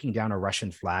is taking down a Russian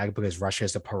flag because Russia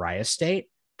is a pariah state,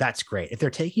 that's great. If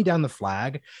they're taking down the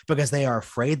flag because they are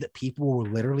afraid that people will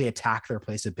literally attack their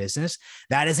place of business,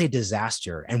 that is a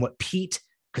disaster. And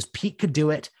because Pete could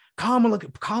do it.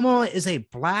 Kamala is a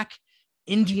Black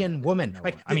Indian woman.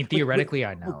 Theoretically,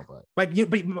 I know, but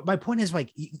my point is,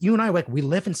 you and I, we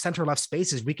live in center left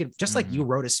spaces. We could just like you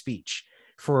wrote a speech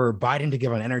for Biden to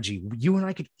give on energy. You and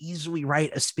I could easily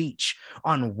write a speech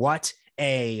on what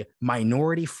a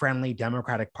minority friendly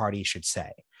Democratic Party should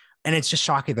say. And it's just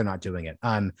shocking they're not doing it.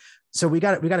 So we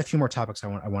got a few more topics I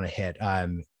want to hit.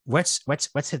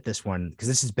 Let's hit this one because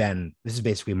this is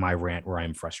basically my rant where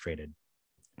I'm frustrated.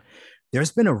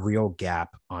 There's been a real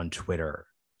gap on Twitter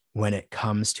when it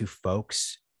comes to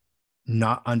folks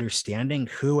not understanding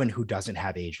who and who doesn't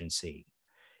have agency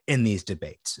in these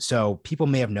debates. So people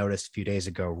may have noticed a few days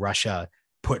ago, Russia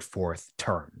put forth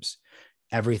terms,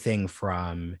 everything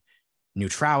from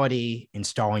neutrality,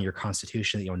 installing your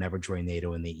constitution that you'll never join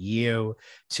NATO and the EU,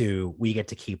 to we get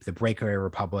to keep the breakaway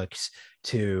republics,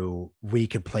 to we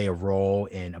could play a role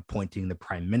in appointing the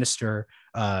prime minister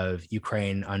of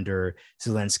Ukraine under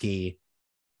Zelensky.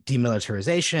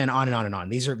 demilitarization, on and on and on.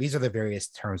 These are the various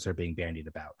terms that are being bandied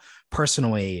about.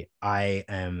 Personally, I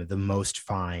am the most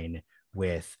fine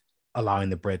with allowing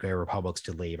the breakaway republics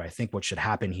to leave. I think what should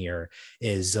happen here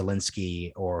is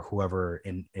Zelensky or whoever,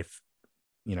 and if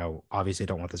obviously I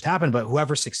don't want this to happen, but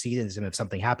whoever succeeds, and if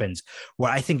something happens,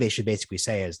 what I think they should basically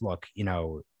say is, look,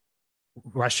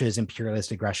 Russia's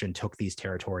imperialist aggression took these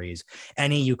territories.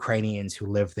 Any Ukrainians who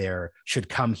live there should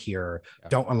come here.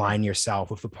 Don't align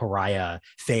yourself with a pariah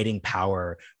fading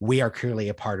power. We are clearly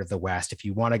a part of the West. If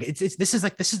you want to, this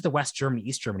is the West Germany,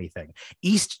 East Germany thing.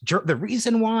 The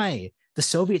reason why the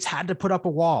Soviets had to put up a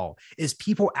wall is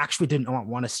people actually didn't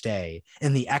want to stay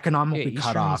in the economically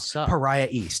cut off pariah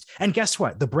East. And guess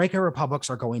what? The breakaway republics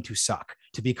are going to suck,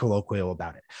 to be colloquial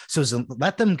about it. So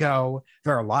let them go.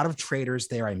 There are a lot of traitors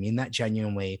there. I mean that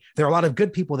genuinely. There are a lot of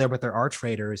good people there, but there are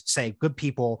traitors. Say, good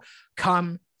people,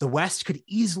 come. The West could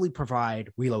easily provide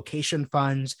relocation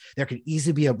funds. There could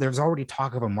easily be there's already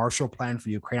talk of a Marshall Plan for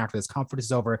Ukraine after this conflict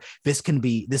is over. This can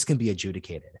be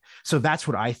adjudicated. So that's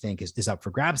what I think is up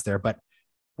for grabs there. But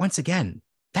once again,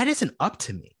 that isn't up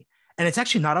to me. And it's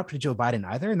actually not up to Joe Biden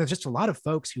either. And there's just a lot of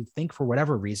folks who think, for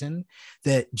whatever reason,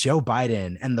 that Joe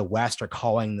Biden and the West are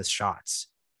calling the shots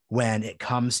when it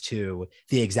comes to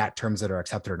the exact terms that are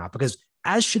accepted or not. Because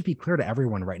as should be clear to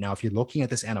everyone right now, if you're looking at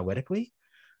this analytically,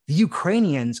 the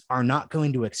Ukrainians are not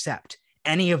going to accept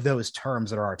any of those terms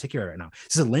that are articulated right now.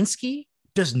 Zelensky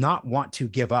does not want to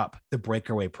give up the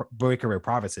breakaway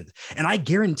provinces. And I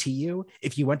guarantee you,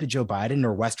 if you went to Joe Biden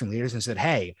or Western leaders and said,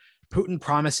 hey, Putin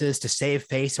promises to save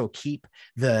face, he'll keep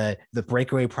the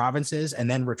breakaway provinces and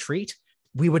then retreat,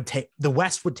 the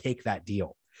West would take that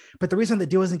deal. But the reason the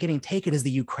deal isn't getting taken is the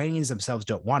Ukrainians themselves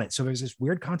don't want it. So there's this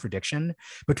weird contradiction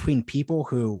between people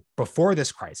who, before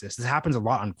this crisis, this happens a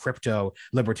lot on crypto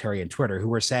libertarian Twitter, who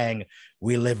were saying,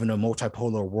 we live in a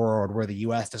multipolar world where the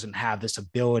US doesn't have this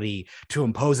ability to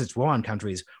impose its will on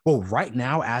countries. Well, right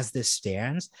now, as this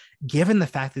stands, given the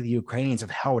fact that the Ukrainians have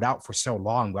held out for so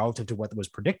long relative to what was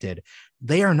predicted,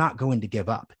 they are not going to give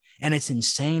up. And it's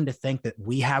insane to think that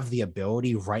we have the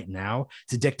ability right now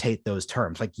to dictate those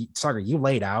terms. Like, Saagar, you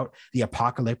laid out the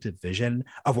apocalyptic vision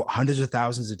of what hundreds of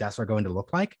thousands of deaths are going to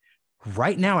look like.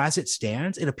 Right now, as it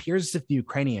stands, it appears as if the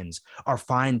Ukrainians are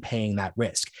fine paying that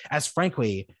risk, as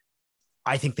frankly,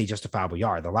 I think they justifiably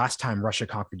are. The last time Russia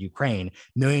conquered Ukraine,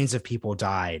 millions of people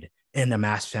died in a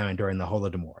mass famine during the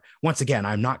Holodomor. Once again,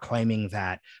 I'm not claiming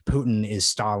that Putin is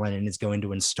Stalin and is going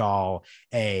to install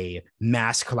a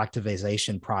mass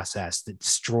collectivization process that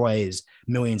destroys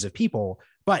millions of people.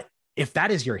 But if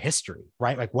that is your history,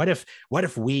 right? Like, what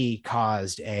if we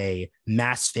caused a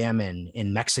mass famine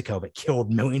in Mexico that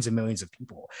killed millions and millions of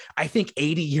people? I think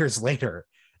 80 years later,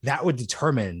 that would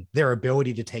determine their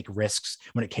ability to take risks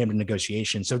when it came to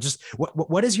negotiation. So just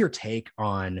what is your take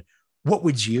on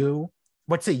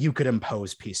let's say you could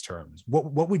impose peace terms.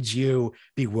 What would you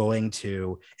be willing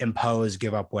to impose,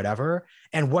 give up, whatever?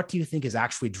 And what do you think is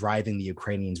actually driving the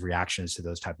Ukrainians' reactions to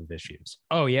those type of issues?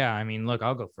 Oh, yeah. I mean, look,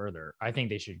 I'll go further. I think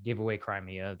they should give away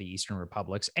Crimea, the Eastern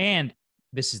republics. And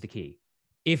this is the key.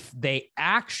 If they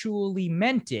actually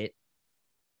meant it,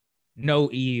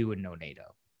 no EU and no NATO.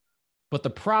 But the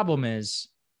problem is,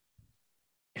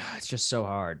 it's just so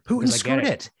hard. Putin screwed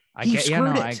it. I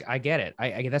get it.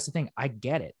 I that's the thing. I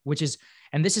get it,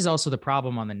 and this is also the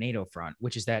problem on the NATO front,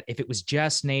 which is that if it was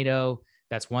just NATO,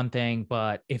 that's one thing.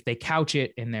 But if they couch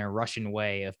it in their Russian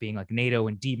way of being like NATO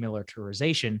and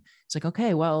demilitarization, it's like,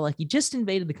 okay, well, like, you just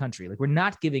invaded the country. Like, we're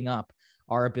not giving up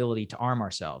our ability to arm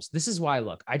ourselves. This is why,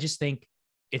 look, I just think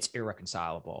it's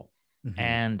irreconcilable. Mm-hmm.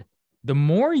 And the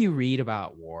more you read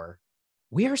about war,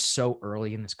 we are so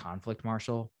early in this conflict,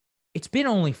 Marshall. It's been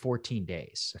only 14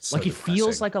 days. That's like, so it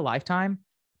feels like a lifetime,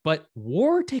 but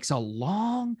war takes a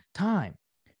long time.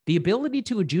 The ability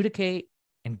to adjudicate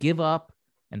and give up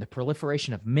and the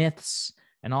proliferation of myths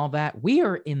and all that, we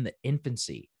are in the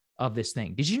infancy of this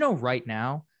thing. Did you know right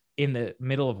now, in the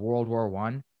middle of World War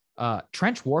I,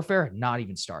 trench warfare had not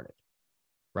even started,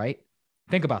 right?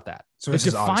 Think about that. So this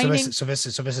is August. So this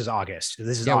is August.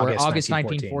 This is August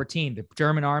 1914. The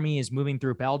German army is moving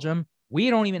through Belgium. We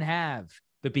don't even have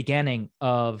the beginning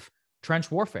of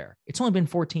trench warfare. It's only been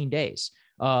 14 days.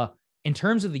 In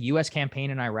terms of the U.S.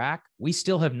 campaign in Iraq, we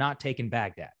still have not taken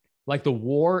Baghdad. Like, the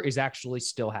war is actually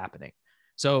still happening.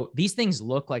 So these things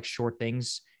look like short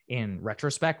things in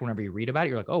retrospect. Whenever you read about it,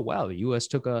 you're like, oh, wow, the U.S.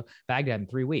 took Baghdad in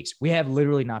 3 weeks. We have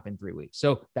literally not been 3 weeks.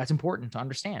 So that's important to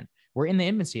understand. We're in the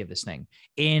infancy of this thing.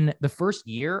 In the first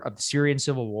year of the Syrian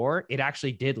civil war, it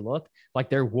actually did look like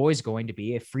there was going to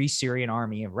be a free Syrian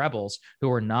army of rebels who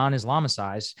were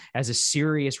non-Islamicized as a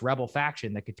serious rebel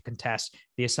faction that could contest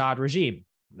the Assad regime.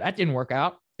 That didn't work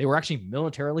out. They were actually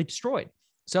militarily destroyed.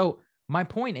 So my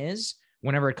point is,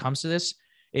 whenever it comes to this,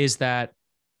 is that,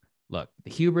 look,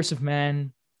 the hubris of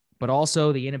men, but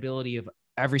also the inability of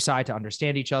every side to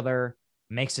understand each other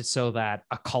makes it so that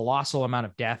a colossal amount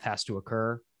of death has to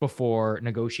occur before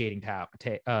negotiating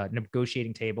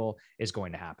table is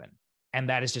going to happen. And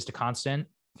that is just a constant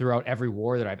throughout every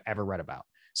war that I've ever read about.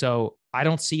 So I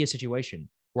don't see a situation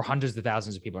where hundreds of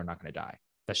thousands of people are not going to die.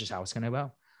 That's just how it's going to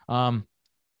go.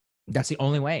 That's the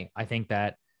only way I think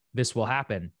that this will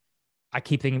happen. I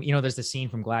keep thinking, there's the scene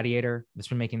from Gladiator that's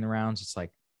been making the rounds. It's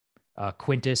like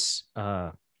Quintus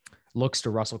looks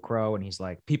to Russell Crowe and he's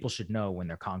like, people should know when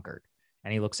they're conquered.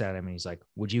 And he looks at him and he's like,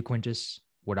 would you, Quintus?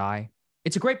 Would I?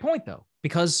 It's a great point, though,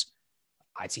 because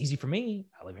it's easy for me.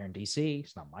 I live here in DC.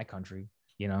 It's not my country,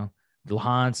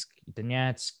 Luhansk,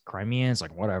 Donetsk, Crimea. It's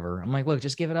like, whatever. I'm like, look,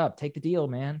 just give it up. Take the deal,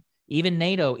 man. Even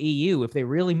NATO, EU, if they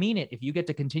really mean it, if you get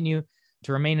to continue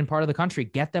to remain in part of the country,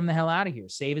 get them the hell out of here.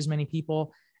 Save as many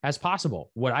people as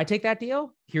possible. Would I take that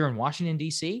deal here in Washington,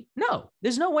 D.C.? No,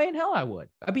 there's no way in hell I would.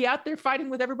 I'd be out there fighting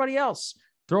with everybody else,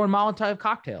 throwing Molotov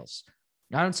cocktails.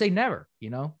 I don't say never,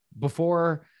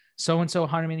 before so-and-so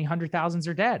how many 100,000s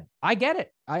are dead. I get it.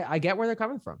 I get where they're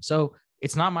coming from. So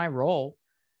it's not my role.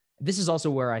 This is also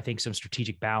where I think some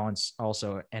strategic balance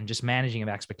also, and just managing of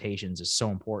expectations is so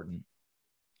important.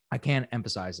 I can't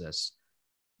emphasize this.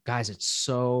 Guys, it's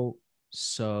so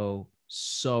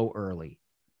early.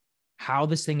 How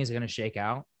this thing is going to shake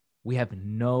out, we have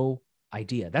no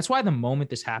idea. That's why the moment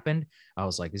this happened, I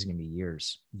was like, this is going to be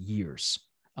years.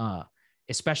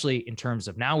 Especially in terms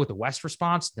of now with the West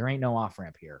response, there ain't no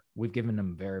off-ramp here. We've given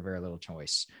them very, very little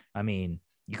choice. I mean,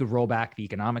 you could roll back the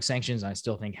economic sanctions, and I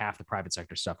still think half the private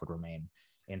sector stuff would remain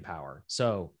in power.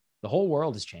 So the whole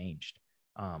world has changed.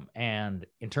 And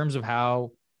in terms of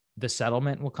how the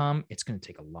settlement will come, it's going to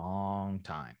take a long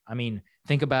time. I mean,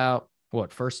 think about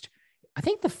I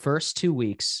think the first 2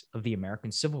 weeks of the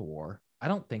American Civil War, I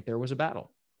don't think there was a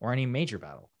battle or any major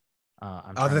battle.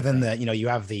 Other than you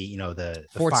have the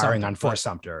Fort firing Sumter, on Fort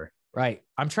Sumter. Right.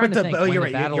 I'm trying to think. You're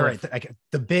right. Like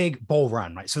the big Bull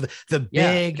Run, right? So the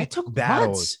big it took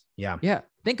battles. Months. Yeah. Yeah.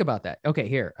 Think about that. Okay,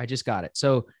 here. I just got it.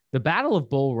 So the Battle of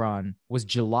Bull Run was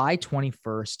July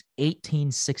 21st,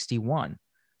 1861.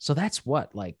 So that's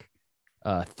what, like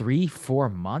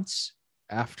 3-4 months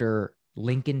after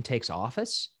Lincoln takes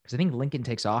office? Because I think Lincoln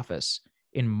takes office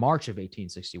in March of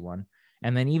 1861.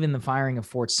 And then even the firing of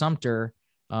Fort Sumter,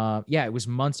 it was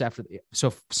months after. So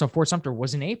Fort Sumter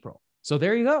was in April. So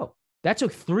there you go. That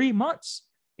took 3 months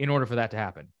in order for that to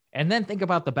happen. And then think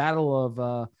about the Battle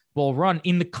of Bull Run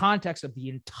in the context of the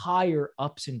entire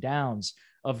ups and downs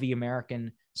of the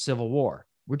American Civil War.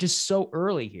 We're just so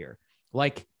early here.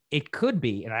 Like it could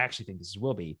be, and I actually think this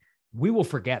will be, we will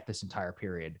forget this entire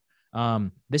period.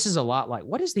 This is a lot like,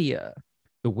 what is the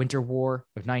Winter War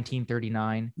of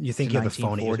 1939? You think of the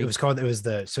phony? It was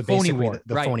the phony war.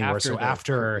 The right, phony war. So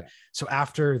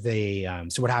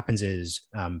what happens is,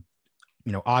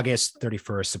 August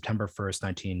 31st, September 1st,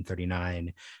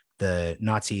 1939, the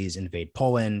Nazis invade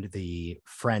Poland. The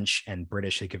French and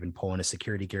British had given Poland a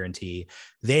security guarantee.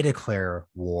 They declare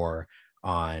war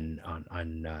on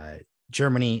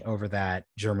Germany over that.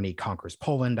 Germany conquers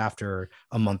Poland after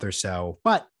a month or so,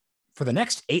 but for the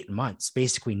next 8 months,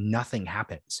 basically nothing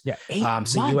happens. Yeah, 8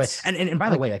 months. And by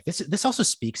the way, like this also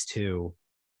speaks to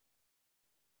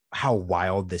how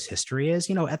wild this history is.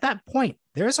 At that point,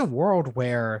 there's a world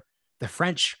where the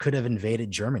French could have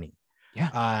invaded Germany.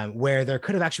 Yeah. Where there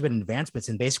could have actually been advancements.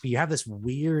 And basically you have this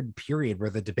weird period where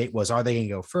the debate was, are they going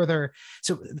to go further?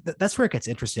 So that's where it gets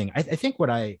interesting. I think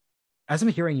as I'm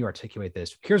hearing you articulate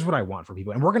this, here's what I want for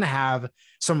people. And we're going to have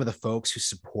some of the folks who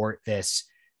support this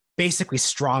basically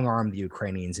strong arm the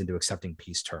Ukrainians into accepting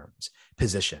peace terms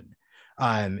position.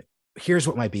 Here's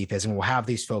what my beef is, and we'll have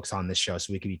these folks on this show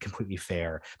so we can be completely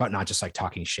fair about not just like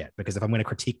talking shit. Because if I'm going to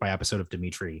critique my episode of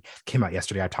Dimitri came out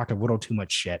yesterday, I talked a little too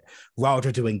much shit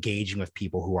relative to engaging with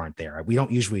people who aren't there. We don't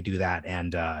usually do that,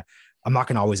 and I'm not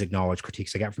going to always acknowledge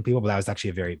critiques I get from people, but that was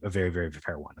actually a very, very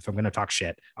fair one. If I'm going to talk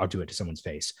shit, I'll do it to someone's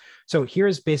face. So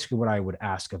here's basically what I would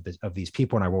ask of these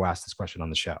people, and I will ask this question on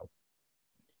the show.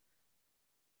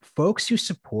 Folks who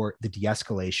support the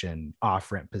de-escalation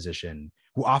off-ramp position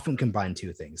will often combine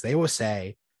two things. They will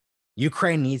say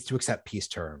Ukraine needs to accept peace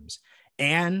terms,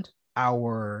 and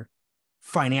our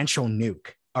financial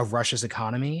nuke of Russia's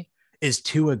economy is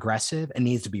too aggressive and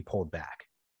needs to be pulled back.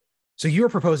 So you're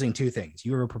proposing two things.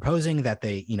 You were proposing that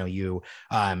you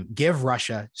give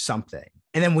Russia something,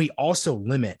 and then we also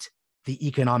limit the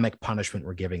economic punishment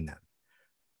we're giving them.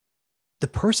 The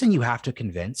person you have to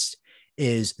convince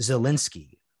is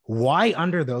Zelensky, Why,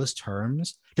 under those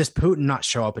terms, does Putin not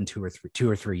show up in 2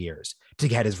 or 3 years to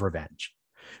get his revenge?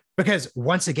 Because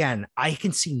once again,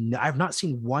 I've not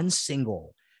seen one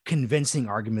single convincing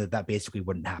argument that basically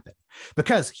wouldn't happen.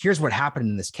 Because here's what happened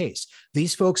in this case.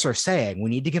 These folks are saying we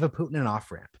need to give a Putin an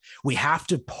off ramp. We have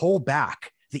to pull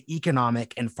back the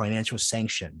economic and financial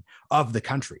sanction of the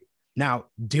country. Now,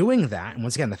 doing that, and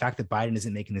once again, the fact that Biden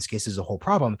isn't making this case is a whole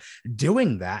problem.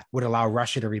 Doing that would allow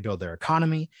Russia to rebuild their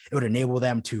economy. It would enable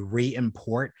them to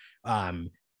re-import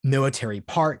military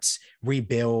parts,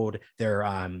 rebuild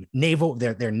their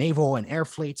naval and air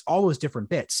fleets, all those different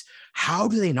bits. How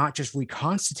do they not just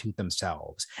reconstitute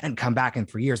themselves and come back in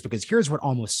 3 years? Because here's what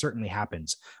almost certainly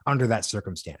happens under that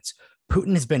circumstance.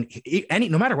 Putin has been,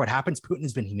 no matter what happens, Putin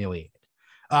has been humiliated.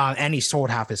 And he sold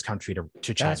half his country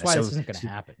to China. That's why this isn't going to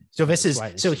happen. So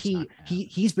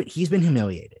he's been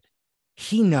humiliated.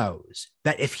 He knows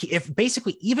that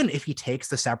even if he takes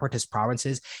the separatist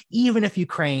provinces, even if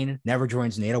Ukraine never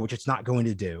joins NATO, which it's not going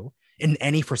to do in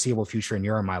any foreseeable future in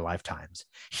your and my lifetimes,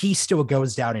 he still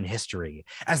goes down in history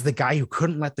as the guy who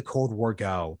couldn't let the Cold War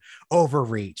go,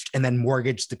 overreached, and then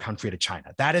mortgaged the country to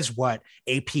China. That is what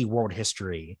AP World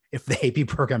History, if the AP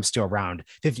program's still around,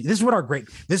 this is what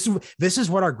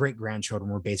our great grandchildren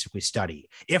will basically study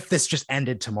if this just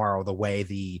ended tomorrow the way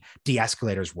the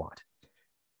de-escalators want.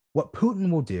 What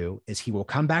Putin will do is he will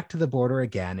come back to the border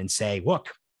again and say, look,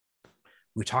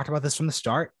 we talked about this from the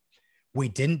start. We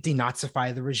didn't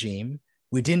denazify the regime.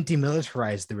 We didn't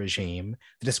demilitarize the regime.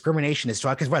 The discrimination is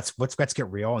still, because let's get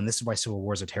real. And this is why civil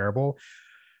wars are terrible.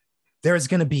 There is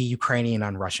going to be Ukrainian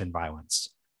on Russian violence.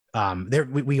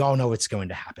 We all know it's going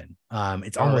to happen.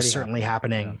 It's almost certainly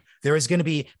happening. Yeah. There is going to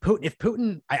be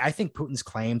Putin. I think Putin's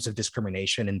claims of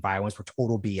discrimination and violence were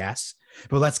total BS.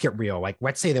 But let's get real. Like,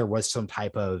 let's say there was some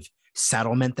type of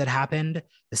settlement that happened.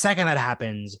 The second that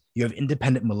happens, you have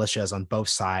independent militias on both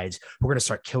sides who are going to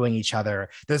start killing each other.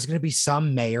 There's going to be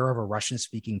some mayor of a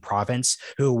Russian-speaking province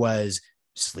who was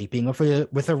sleeping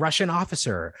with a Russian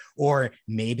officer, or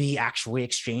maybe actually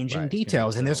exchanging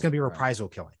details. And there's going to be reprisal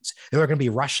killings. There are going to be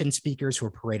Russian speakers who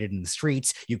are paraded in the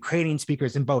streets, Ukrainian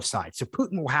speakers in both sides. So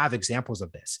Putin will have examples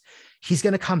of this. He's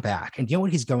going to come back. And you know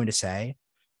what he's going to say?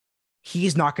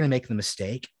 He's not going to make the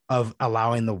mistake of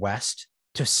allowing the West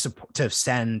to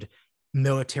send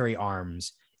military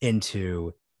arms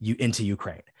into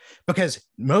Ukraine. Because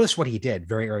notice what he did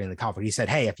very early in the conflict. He said,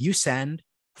 hey, if you send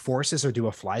forces or do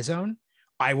a fly zone,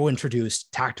 I will introduce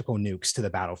tactical nukes to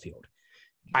the battlefield.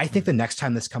 I think the next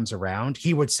time this comes around,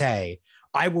 he would say,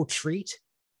 I will treat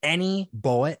any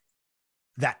bullet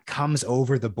that comes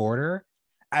over the border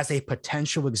as a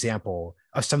potential example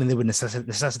of something that would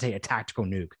necessitate a tactical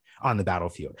nuke on the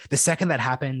battlefield. The second that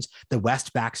happens, the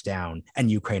West backs down and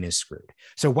Ukraine is screwed.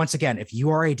 So once again, if you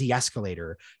are a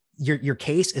de-escalator, your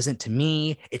case isn't to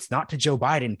me, it's not to Joe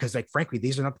Biden, because like, frankly,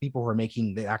 these are not the people who are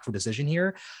making the actual decision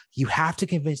here. You have to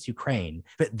convince Ukraine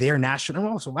that their national,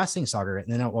 and also last thing, Saagar,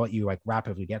 and then I'll let you like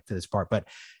rapidly get to this part, but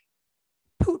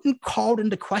Putin called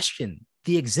into question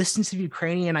the existence of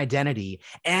Ukrainian identity.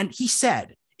 And he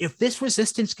said, if this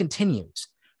resistance continues,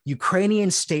 Ukrainian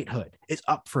statehood is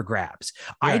up for grabs.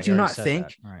 Yeah, I do not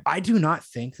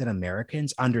think that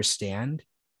Americans understand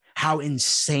how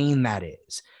insane that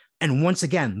is. And once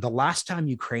again, the last time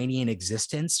Ukrainian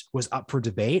existence was up for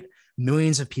debate,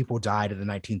 millions of people died in the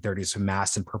 1930s from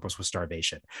mass and purposeful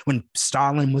starvation, when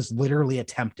Stalin was literally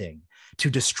attempting to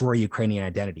destroy Ukrainian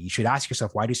identity. You should ask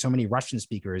yourself, why do so many Russian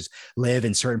speakers live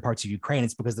in certain parts of Ukraine?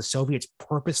 It's because the Soviets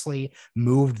purposely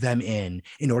moved them in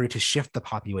order to shift the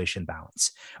population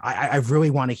balance. I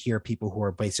really want to hear people who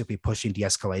are basically pushing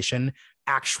de-escalation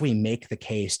actually make the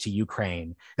case to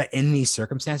Ukraine that in these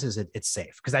circumstances, it's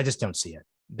safe, because I just don't see it.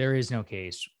 There is no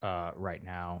case right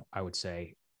now, I would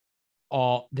say.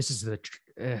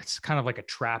 It's kind of like a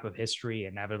trap of history,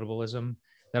 inevitabilism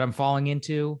that I'm falling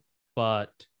into.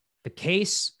 But the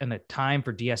case and the time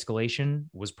for de-escalation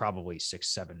was probably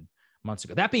 6-7 months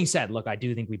ago. That being said, look, I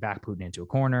do think we back Putin into a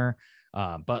corner.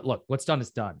 But look, what's done is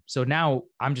done. So now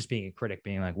I'm just being a critic,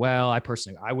 being like, well, I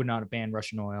would not have banned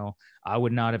Russian oil. I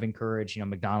would not have encouraged,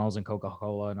 McDonald's and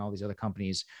Coca-Cola and all these other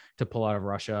companies to pull out of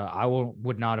Russia. I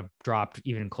would not have dropped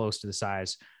even close to the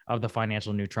size of the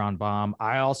financial neutron bomb.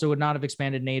 I also would not have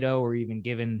expanded NATO or even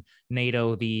given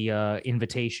NATO the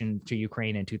invitation to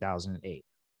Ukraine in 2008.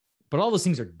 But all those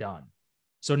things are done.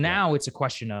 So now it's a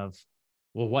question of,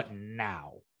 well, what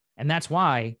now? And that's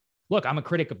why, look, I'm a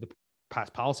critic of the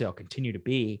past policy. I'll continue to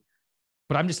be,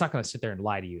 but I'm just not going to sit there and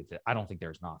lie to you that I don't think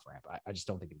there's an off ramp. I just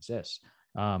don't think it exists.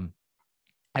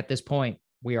 At this point,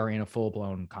 we are in a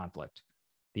full-blown conflict.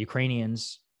 The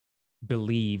Ukrainians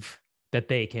believe that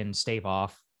they can stave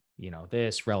off,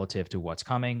 this relative to what's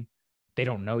coming. They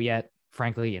don't know yet,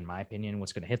 frankly, in my opinion,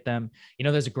 what's going to hit them.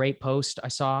 There's a great post I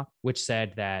saw which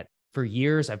said that for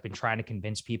years I've been trying to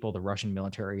convince people the Russian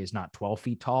military is not 12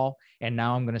 feet tall. And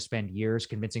now I'm going to spend years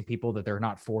convincing people that they're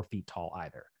not 4 feet tall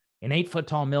either. An 8 foot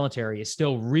tall military is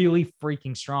still really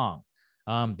freaking strong.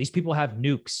 These people have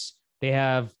nukes. They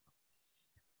have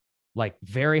like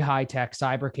very high tech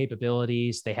cyber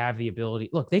capabilities. They have the ability.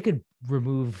 Look, they could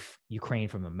remove Ukraine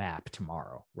from the map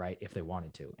tomorrow, right? If they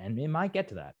wanted to. And it might get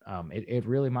to that. It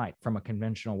really might from a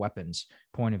conventional weapons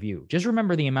point of view. Just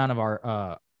remember the amount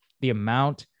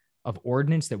of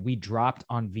ordnance that we dropped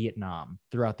on Vietnam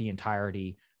throughout the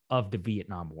entirety of the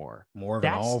Vietnam War. More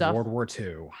than all of World War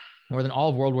II. More than all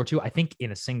of World War II, I think,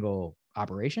 in a single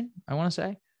operation, I want to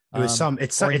say. It was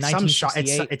it's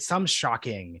some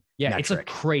shocking. Yeah, metric. It's like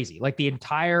crazy. Like the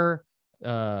entire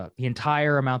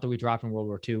amount that we dropped in World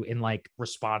War II in like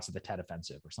response to the Tet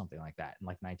Offensive or something like that in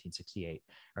like 1968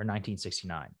 or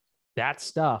 1969. That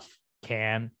stuff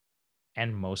can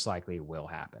and most likely will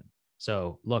happen.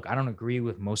 So look, I don't agree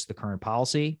with most of the current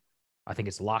policy. I think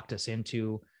it's locked us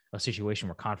into a situation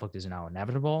where conflict is now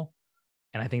inevitable.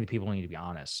 And I think that people need to be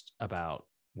honest about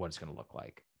what it's going to look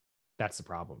like. That's the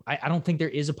problem. I don't think there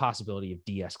is a possibility of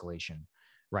de-escalation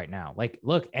right now. Like,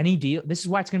 look, any deal, this is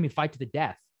why it's going to be fight to the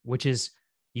death, which is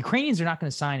Ukrainians are not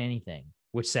going to sign anything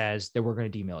which says that we're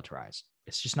going to demilitarize.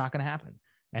 It's just not going to happen.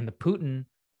 And the Putin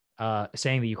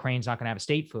saying that Ukraine's not going to have a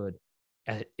statehood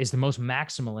is the most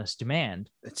maximalist demand.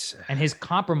 And his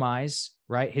compromise,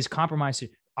 right? His compromise.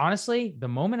 Honestly, the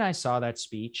moment I saw that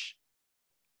speech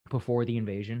before the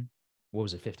invasion, what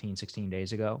was it, 15, 16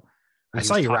 days ago? I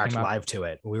saw you react live to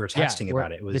it. We were texting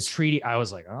about it. It was the treaty. I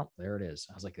was like, oh, there it is.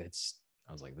 I was like, this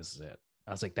is it.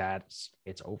 I was like,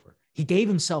 it's over. He gave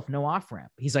himself no off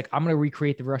ramp. He's like, I'm going to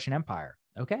recreate the Russian Empire.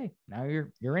 Okay, now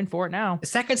you're in for it now. The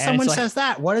second someone says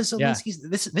that, what is Zelensky's?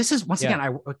 This is once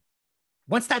again.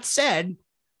 Once that's said,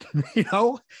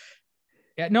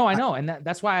 Yeah, no, I know, and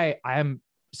that's why I'm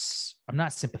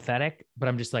not sympathetic, but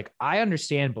I'm just like, I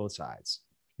understand both sides.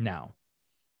 Now,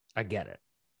 I get it.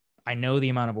 I know the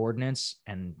amount of ordnance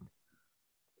and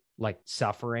like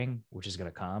suffering which is going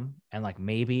to come, and like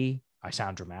maybe I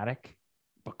sound dramatic,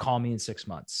 but call me in 6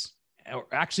 months, or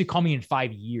actually call me in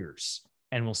 5 years,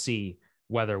 and we'll see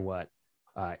whether what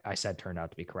I said turned out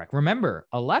to be correct. Remember,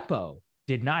 Aleppo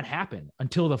did not happen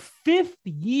until the 5th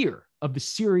year of the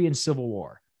Syrian civil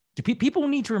war. People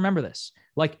need to remember this.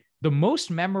 Like the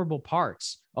most memorable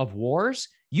parts of wars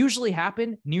usually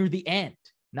happen near the end,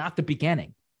 not the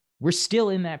beginning. We're still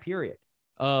in that period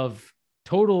of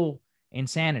total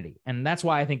insanity. And that's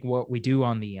why I think what we do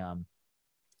on the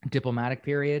diplomatic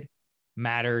period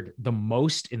mattered the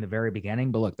most in the very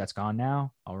beginning. But look, that's gone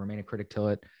now. I'll remain a critic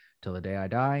till the day I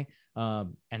die.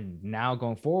 And now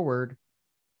going forward,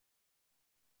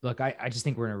 look, I just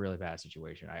think we're in a really bad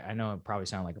situation. I know it probably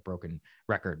sounds like a broken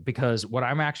record, because what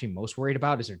I'm actually most worried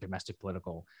about is their domestic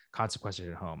political consequences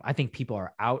at home. I think people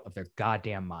are out of their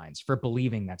goddamn minds for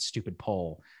believing that stupid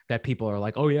poll that people are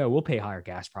like, oh yeah, we'll pay higher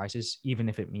gas prices, even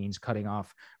if it means cutting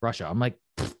off Russia. I'm like,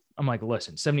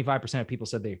 listen, 75% of people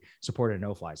said they supported a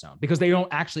no-fly zone because they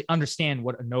don't actually understand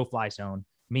what a no-fly zone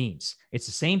means. It's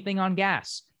the same thing on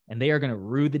gas, and they are going to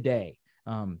rue the day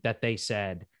that they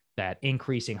said that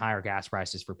increasing higher gas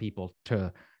prices for people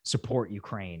to support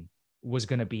Ukraine was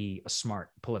going to be a smart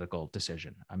political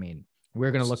decision. I mean,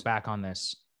 we're going to look back on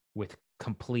this with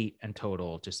complete and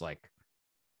total, just like,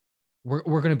 we're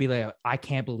going to be like, I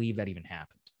can't believe that even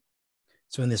happened.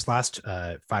 So in this last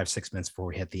 5-6 minutes before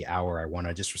we hit the hour, I want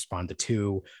to just respond to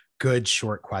 2 good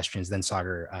short questions. Then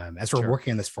Saagar, as we're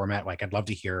working on this format, like I'd love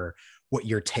to hear what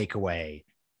your takeaway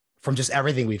from just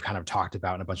everything we've kind of talked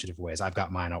about in a bunch of different ways. I've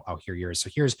got mine. I'll hear yours.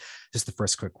 So here's just the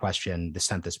first quick question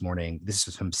sent this morning. This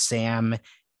is from Sam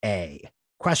A.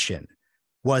 Question: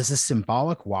 was the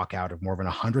symbolic walkout of more than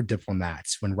 100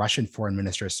 diplomats when Russian Foreign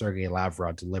Minister Sergei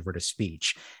Lavrov delivered a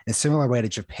speech in a similar way to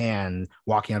Japan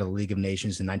walking out of the League of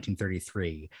Nations in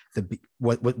 1933?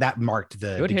 What that marked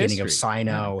the Good beginning history. of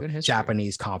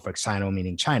Sino-Japanese conflict, Sino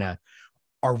meaning China.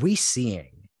 Are we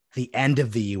seeing the end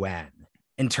of the UN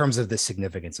in terms of the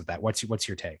significance of that? What's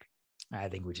your take? I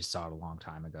think we just saw it a long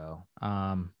time ago.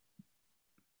 I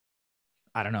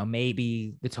don't know,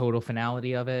 maybe the total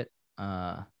finality of it.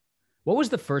 What was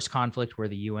the first conflict where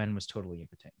the UN was totally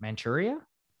impotent? Manchuria?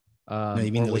 No,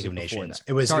 you mean the League of Nations.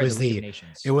 It was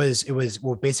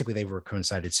basically they were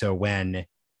coincided. So when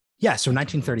Yeah, so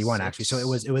 1931 actually. So it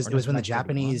was when the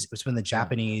 1931?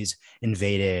 Japanese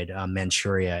invaded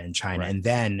Manchuria and China, Right. and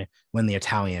then when the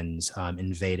Italians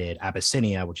invaded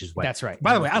Abyssinia, which is what. That's right.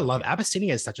 By the way, I love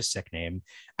Abyssinia. Is such a sick name.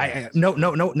 Yeah.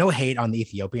 No hate on the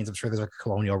Ethiopians. I'm sure there's a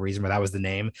colonial reason why that was the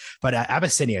name, but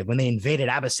Abyssinia, when they invaded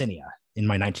Abyssinia in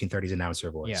my 1930s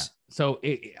announcer voice. Yeah. So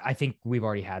I think we've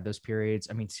already had those periods.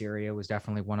 I mean, Syria was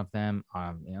definitely one of them.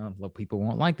 People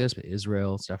won't like this, but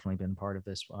Israel's definitely been part of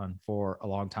this one for a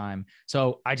long time.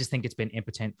 So I just think it's been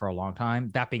impotent for a long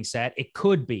time. That being said, it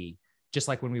could be just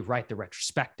like when we write the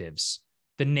retrospectives,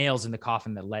 the nails in the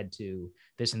coffin that led to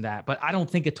this and that. But I don't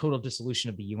think a total dissolution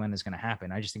of the UN is going to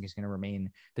happen. I just think it's going to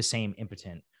remain the same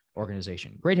impotent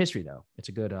organization. Great history, though. It's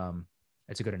a good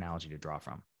analogy to draw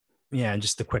from. Yeah, and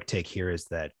just the quick take here is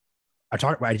that I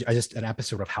just an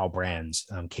episode of Hal Brands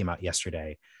came out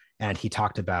yesterday, and he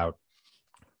talked about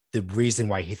the reason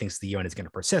why he thinks the UN is going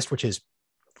to persist, which is,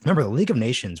 remember, the League of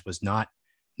Nations was not,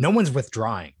 no one's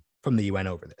withdrawing from the UN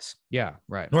over this. Yeah,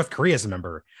 right. North Korea is a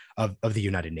member of the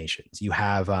United Nations. You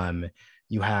have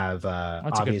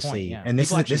That's obviously, yeah. and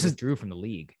this is drew from the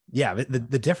league. Yeah,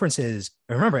 the difference is,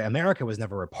 remember, America was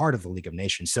never a part of the League of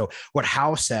Nations. So what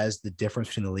Howe says the difference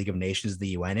between the League of Nations and the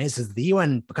UN is the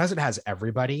UN, because it has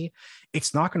everybody,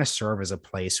 it's not going to serve as a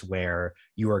place where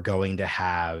you are going to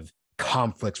have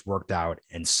conflicts worked out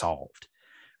and solved.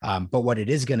 But what it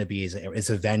is going to be is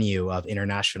a venue of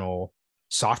international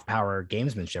soft power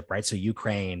gamesmanship, right? So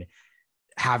Ukraine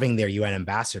having their UN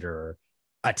ambassador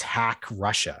attack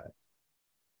Russia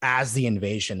as the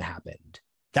invasion happened,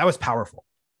 that was powerful.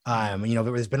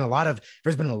 There's been a lot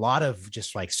of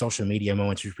just like social media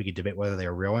moments which we could debate whether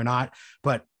they're real or not.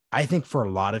 But I think for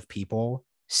a lot of people,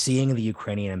 seeing the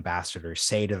Ukrainian ambassador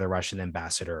say to the Russian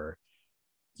ambassador,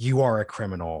 "You are a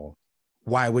criminal.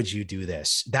 Why would you do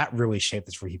this?" That really shaped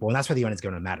this for people. And that's why the UN is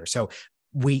going to matter. So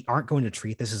we aren't going to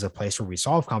treat this as a place where we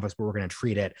solve conflicts, but we're going to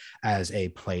treat it as a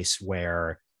place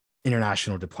where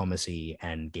international diplomacy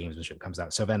and gamesmanship comes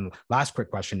out. So then last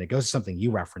quick question, it goes to something you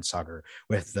referenced, Saagar,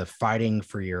 with the fighting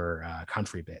for your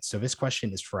country bit. So this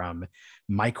question is from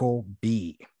Michael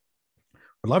B.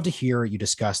 Would love to hear you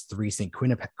discuss the recent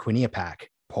Quinnipiac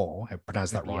poll. I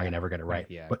pronounced that wrong. I never get it right.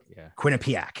 But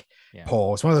Quinnipiac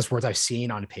poll. It's one of those words I've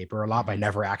seen on paper a lot, but I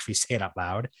never actually say it out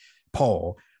loud.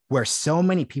 Poll, where so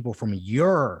many people from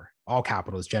your all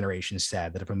capitals generation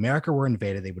said that if America were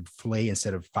invaded, they would flee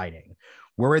instead of fighting.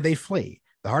 Where would they flee?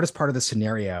 The hardest part of the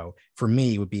scenario for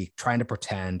me would be trying to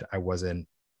pretend I wasn't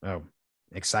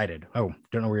excited. Don't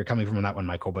know where you're coming from on that one,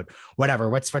 Michael, but whatever.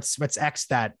 Let's X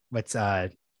that. Let's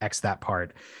X that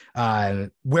part.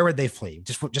 Where would they flee?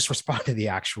 Just respond to the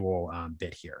actual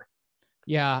bit here.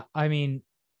 Yeah, I mean,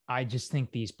 I just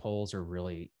think these polls are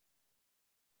really,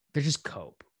 they're just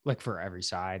cope, like for every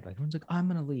side. Like everyone's like, I'm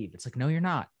gonna leave. It's like, no, you're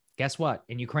not. Guess what?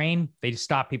 In Ukraine, they just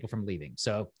stop people from leaving,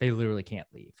 so they literally can't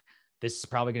leave. This is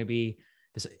probably going to be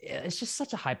this. It's just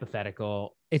such a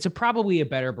hypothetical. It's probably a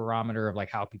better barometer of like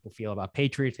how people feel about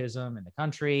patriotism in the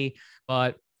country.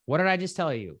 But what did I just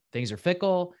tell you? Things are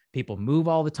fickle. People move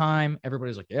all the time.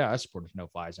 Everybody's like, yeah, I support a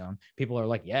no-fly zone. People are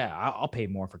like, yeah, I'll pay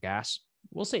more for gas.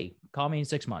 We'll see. Call me in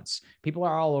 6 months. People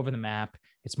are all over the map.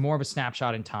 It's more of a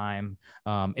snapshot in time.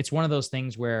 It's one of those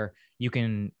things where you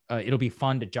can, it'll be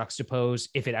fun to juxtapose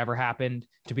if it ever happened,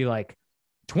 to be like,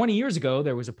 20 years ago,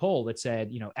 there was a poll that said,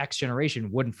 X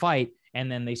generation wouldn't fight. And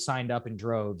then they signed up in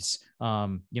droves,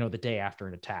 the day after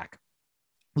an attack.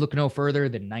 Look no further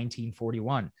than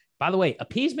 1941. By the way,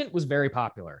 appeasement was very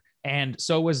popular. And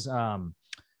so was,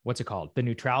 what's it called? The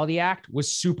Neutrality Act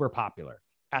was super popular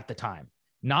at the time.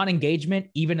 Non-engagement,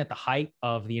 even at the height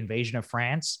of the invasion of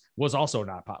France, was also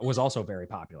very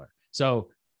popular.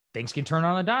 So things can turn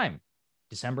on a dime.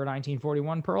 December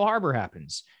 1941, Pearl Harbor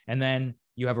happens. And then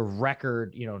you have a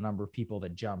record, number of people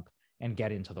that jump and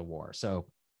get into the war. So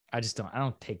I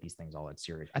don't take these things all that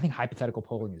serious. I think hypothetical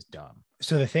polling is dumb.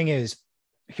 So the thing is,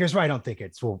 here's why I don't think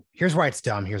here's why it's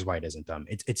dumb. Here's why it isn't dumb.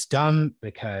 It's dumb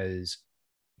because,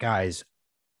 guys,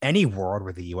 any world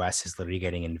where the US is literally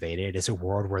getting invaded is a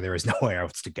world where there is nowhere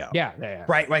else to go. Yeah.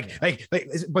 Right.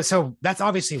 But so that's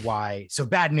obviously why. So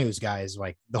bad news, guys.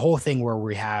 Like the whole thing where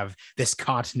we have this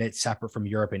continent separate from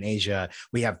Europe and Asia,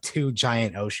 we have two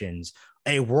giant oceans.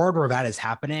 A world where that is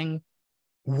happening,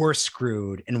 we're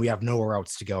screwed and we have nowhere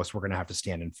else to go. So we're going to have to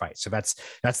stand and fight. So that's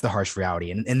the harsh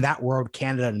reality. And in that world,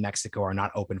 Canada and Mexico are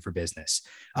not open for business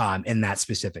in that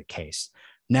specific case.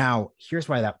 Now, here's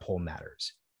why that poll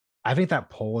matters. I think that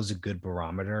poll is a good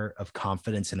barometer of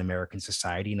confidence in American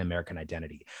society and American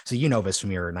identity. So you know this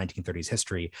from your 1930s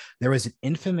history. There was an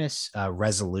infamous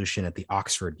resolution at the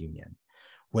Oxford Union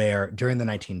where during the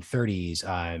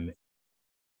 1930s,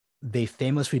 they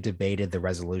famously debated the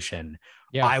resolution.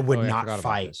 Yeah. I would I not forgot about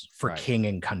fight this. for Right. king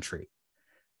and country.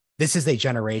 This is a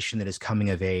generation that is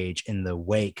coming of age in the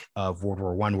wake of World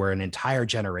War I, where an entire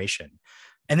generation,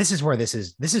 and this is where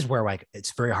like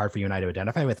it's very hard for you and I to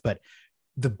identify with, but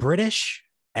the British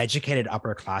educated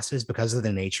upper classes, because of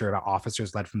the nature of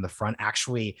officers led from the front,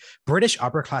 actually British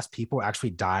upper class people actually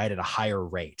died at a higher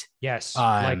rate Yes.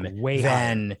 Like way higher.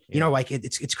 than Yeah. like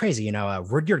it's crazy.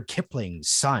 Rudyard Kipling's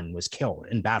son was killed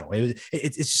in battle.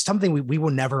 It's just something we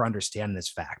will never understand. This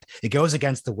fact, it goes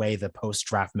against the way the post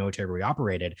draft military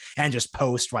operated, and just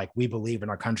post like we believe in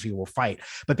our country, will fight.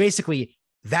 But basically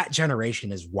that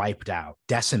generation is wiped out,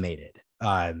 decimated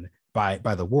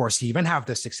by the war. So you even have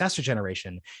the successor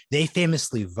generation. They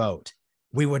famously vote,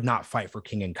 we would not fight for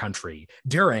king and country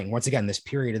during, once again, this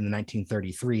period in the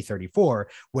 1933-34,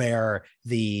 where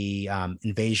the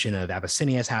invasion of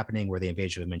Abyssinia is happening, where the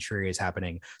invasion of Manchuria is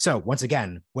happening. So once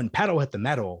again, when pedal hit the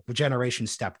metal, the generation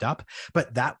stepped up,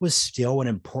 but that was still an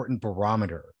important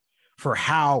barometer for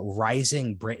how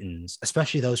rising Britons,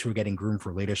 especially those who were getting groomed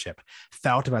for leadership,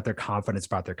 felt about their confidence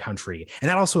about their country. And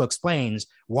that also explains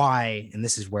why, and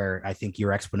this is where I think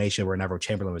your explanation where Neville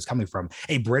Chamberlain was coming from,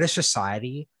 a British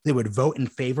society that would vote in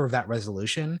favor of that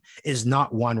resolution is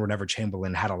not one where Neville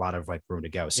Chamberlain had a lot of like room to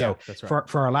go. So that's right.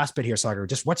 for our last bit here, Saagar,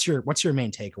 just what's your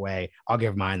main takeaway? I'll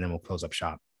give mine, then we'll close up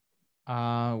shop.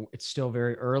 It's still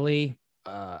very early.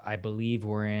 I believe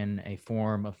we're in a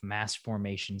form of mass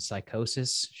formation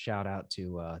psychosis. Shout out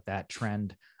to that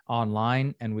trend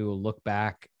online. And we will look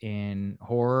back in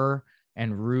horror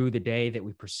and rue the day that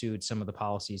we pursued some of the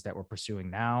policies that we're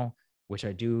pursuing now, which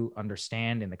I do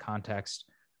understand in the context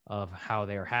of how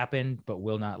they are happened, but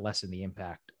will not lessen the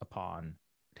impact upon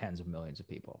tens of millions of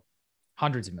people,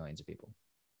 hundreds of millions of people.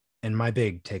 And my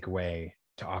big takeaway,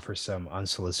 to offer some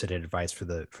unsolicited advice for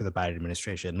the Biden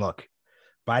administration. Look,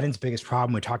 Biden's biggest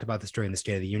problem, we talked about this during the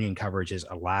State of the Union coverage, is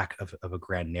a lack of a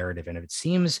grand narrative. And if it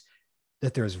seems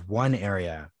that there's one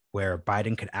area where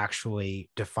Biden could actually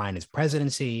define his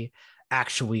presidency,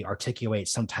 actually articulate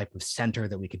some type of center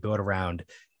that we could build around,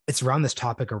 it's around this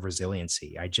topic of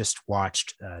resiliency. I just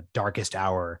watched Darkest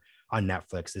Hour on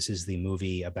Netflix. This is the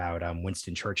movie about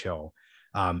Winston Churchill.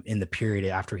 In the period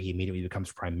after he immediately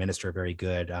becomes prime minister. Very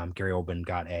good. Gary Oldman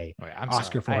got a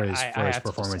Oscar for his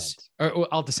performance.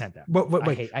 I'll dissent that. But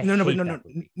wait, no.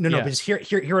 Yeah. But just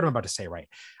hear what I'm about to say, right?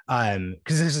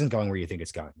 Because this isn't going where you think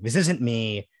it's going. This isn't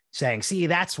me saying, see,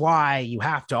 that's why you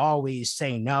have to always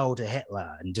say no to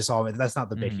Hitler and just all. That's not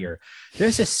the bit here.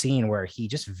 There's a scene where he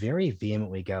just very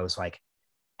vehemently goes like,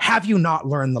 "Have you not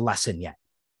learned the lesson yet?"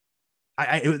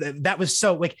 That was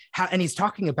so like how, and he's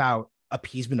talking about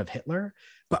appeasement of Hitler,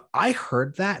 but I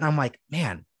heard that and I'm like,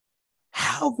 man,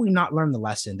 how have we not learned the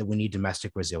lesson that we need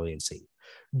domestic resiliency?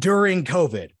 During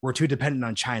COVID, we're too dependent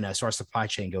on China, so our supply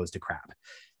chain goes to crap.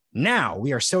 Now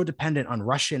we are so dependent on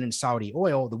Russian and Saudi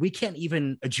oil that we can't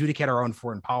even adjudicate our own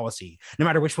foreign policy, no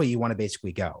matter which way you want to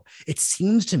basically go. It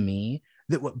seems to me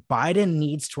that what Biden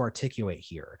needs to articulate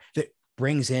here, that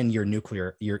brings in your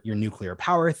nuclear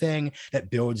power thing,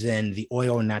 that builds in the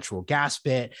oil and natural gas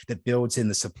bit, that builds in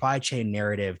the supply chain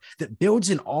narrative, that builds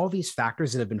in all these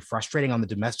factors that have been frustrating on the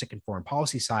domestic and foreign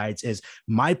policy sides, is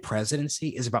my presidency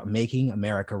is about making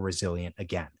America resilient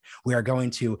again. We are going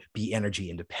to be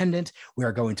energy independent. We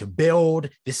are going to build.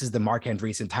 This is the Mark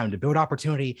Andreessen time to build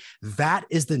opportunity. That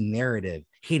is the narrative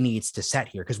he needs to set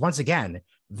here. Because once again,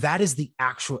 that is the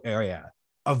actual area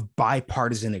of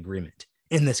bipartisan agreement.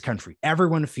 In this country,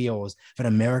 everyone feels that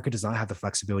America does not have the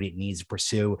flexibility it needs to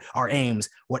pursue our aims,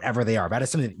 whatever they are. That is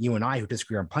something that you and I, who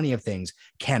disagree on plenty of things,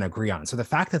 can agree on. So the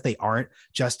fact that they aren't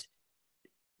just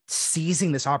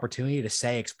seizing this opportunity to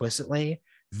say explicitly,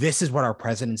 this is what our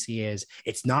presidency is.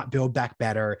 It's not Build Back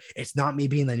Better. It's not me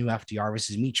being the new FDR. This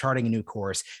is me charting a new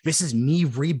course. This is me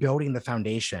rebuilding the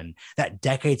foundation that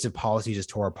decades of policy just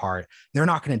tore apart. They're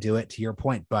not going to do it, to your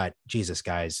point, but Jesus,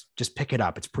 guys, just pick it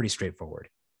up. It's pretty straightforward.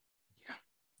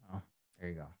 There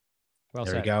you go. Well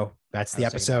there said. you go. That's the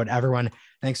episode. Everyone,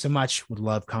 thanks so much. Would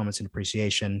love comments and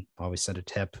appreciation. Always send a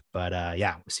tip. But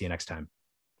yeah, we'll see you next time.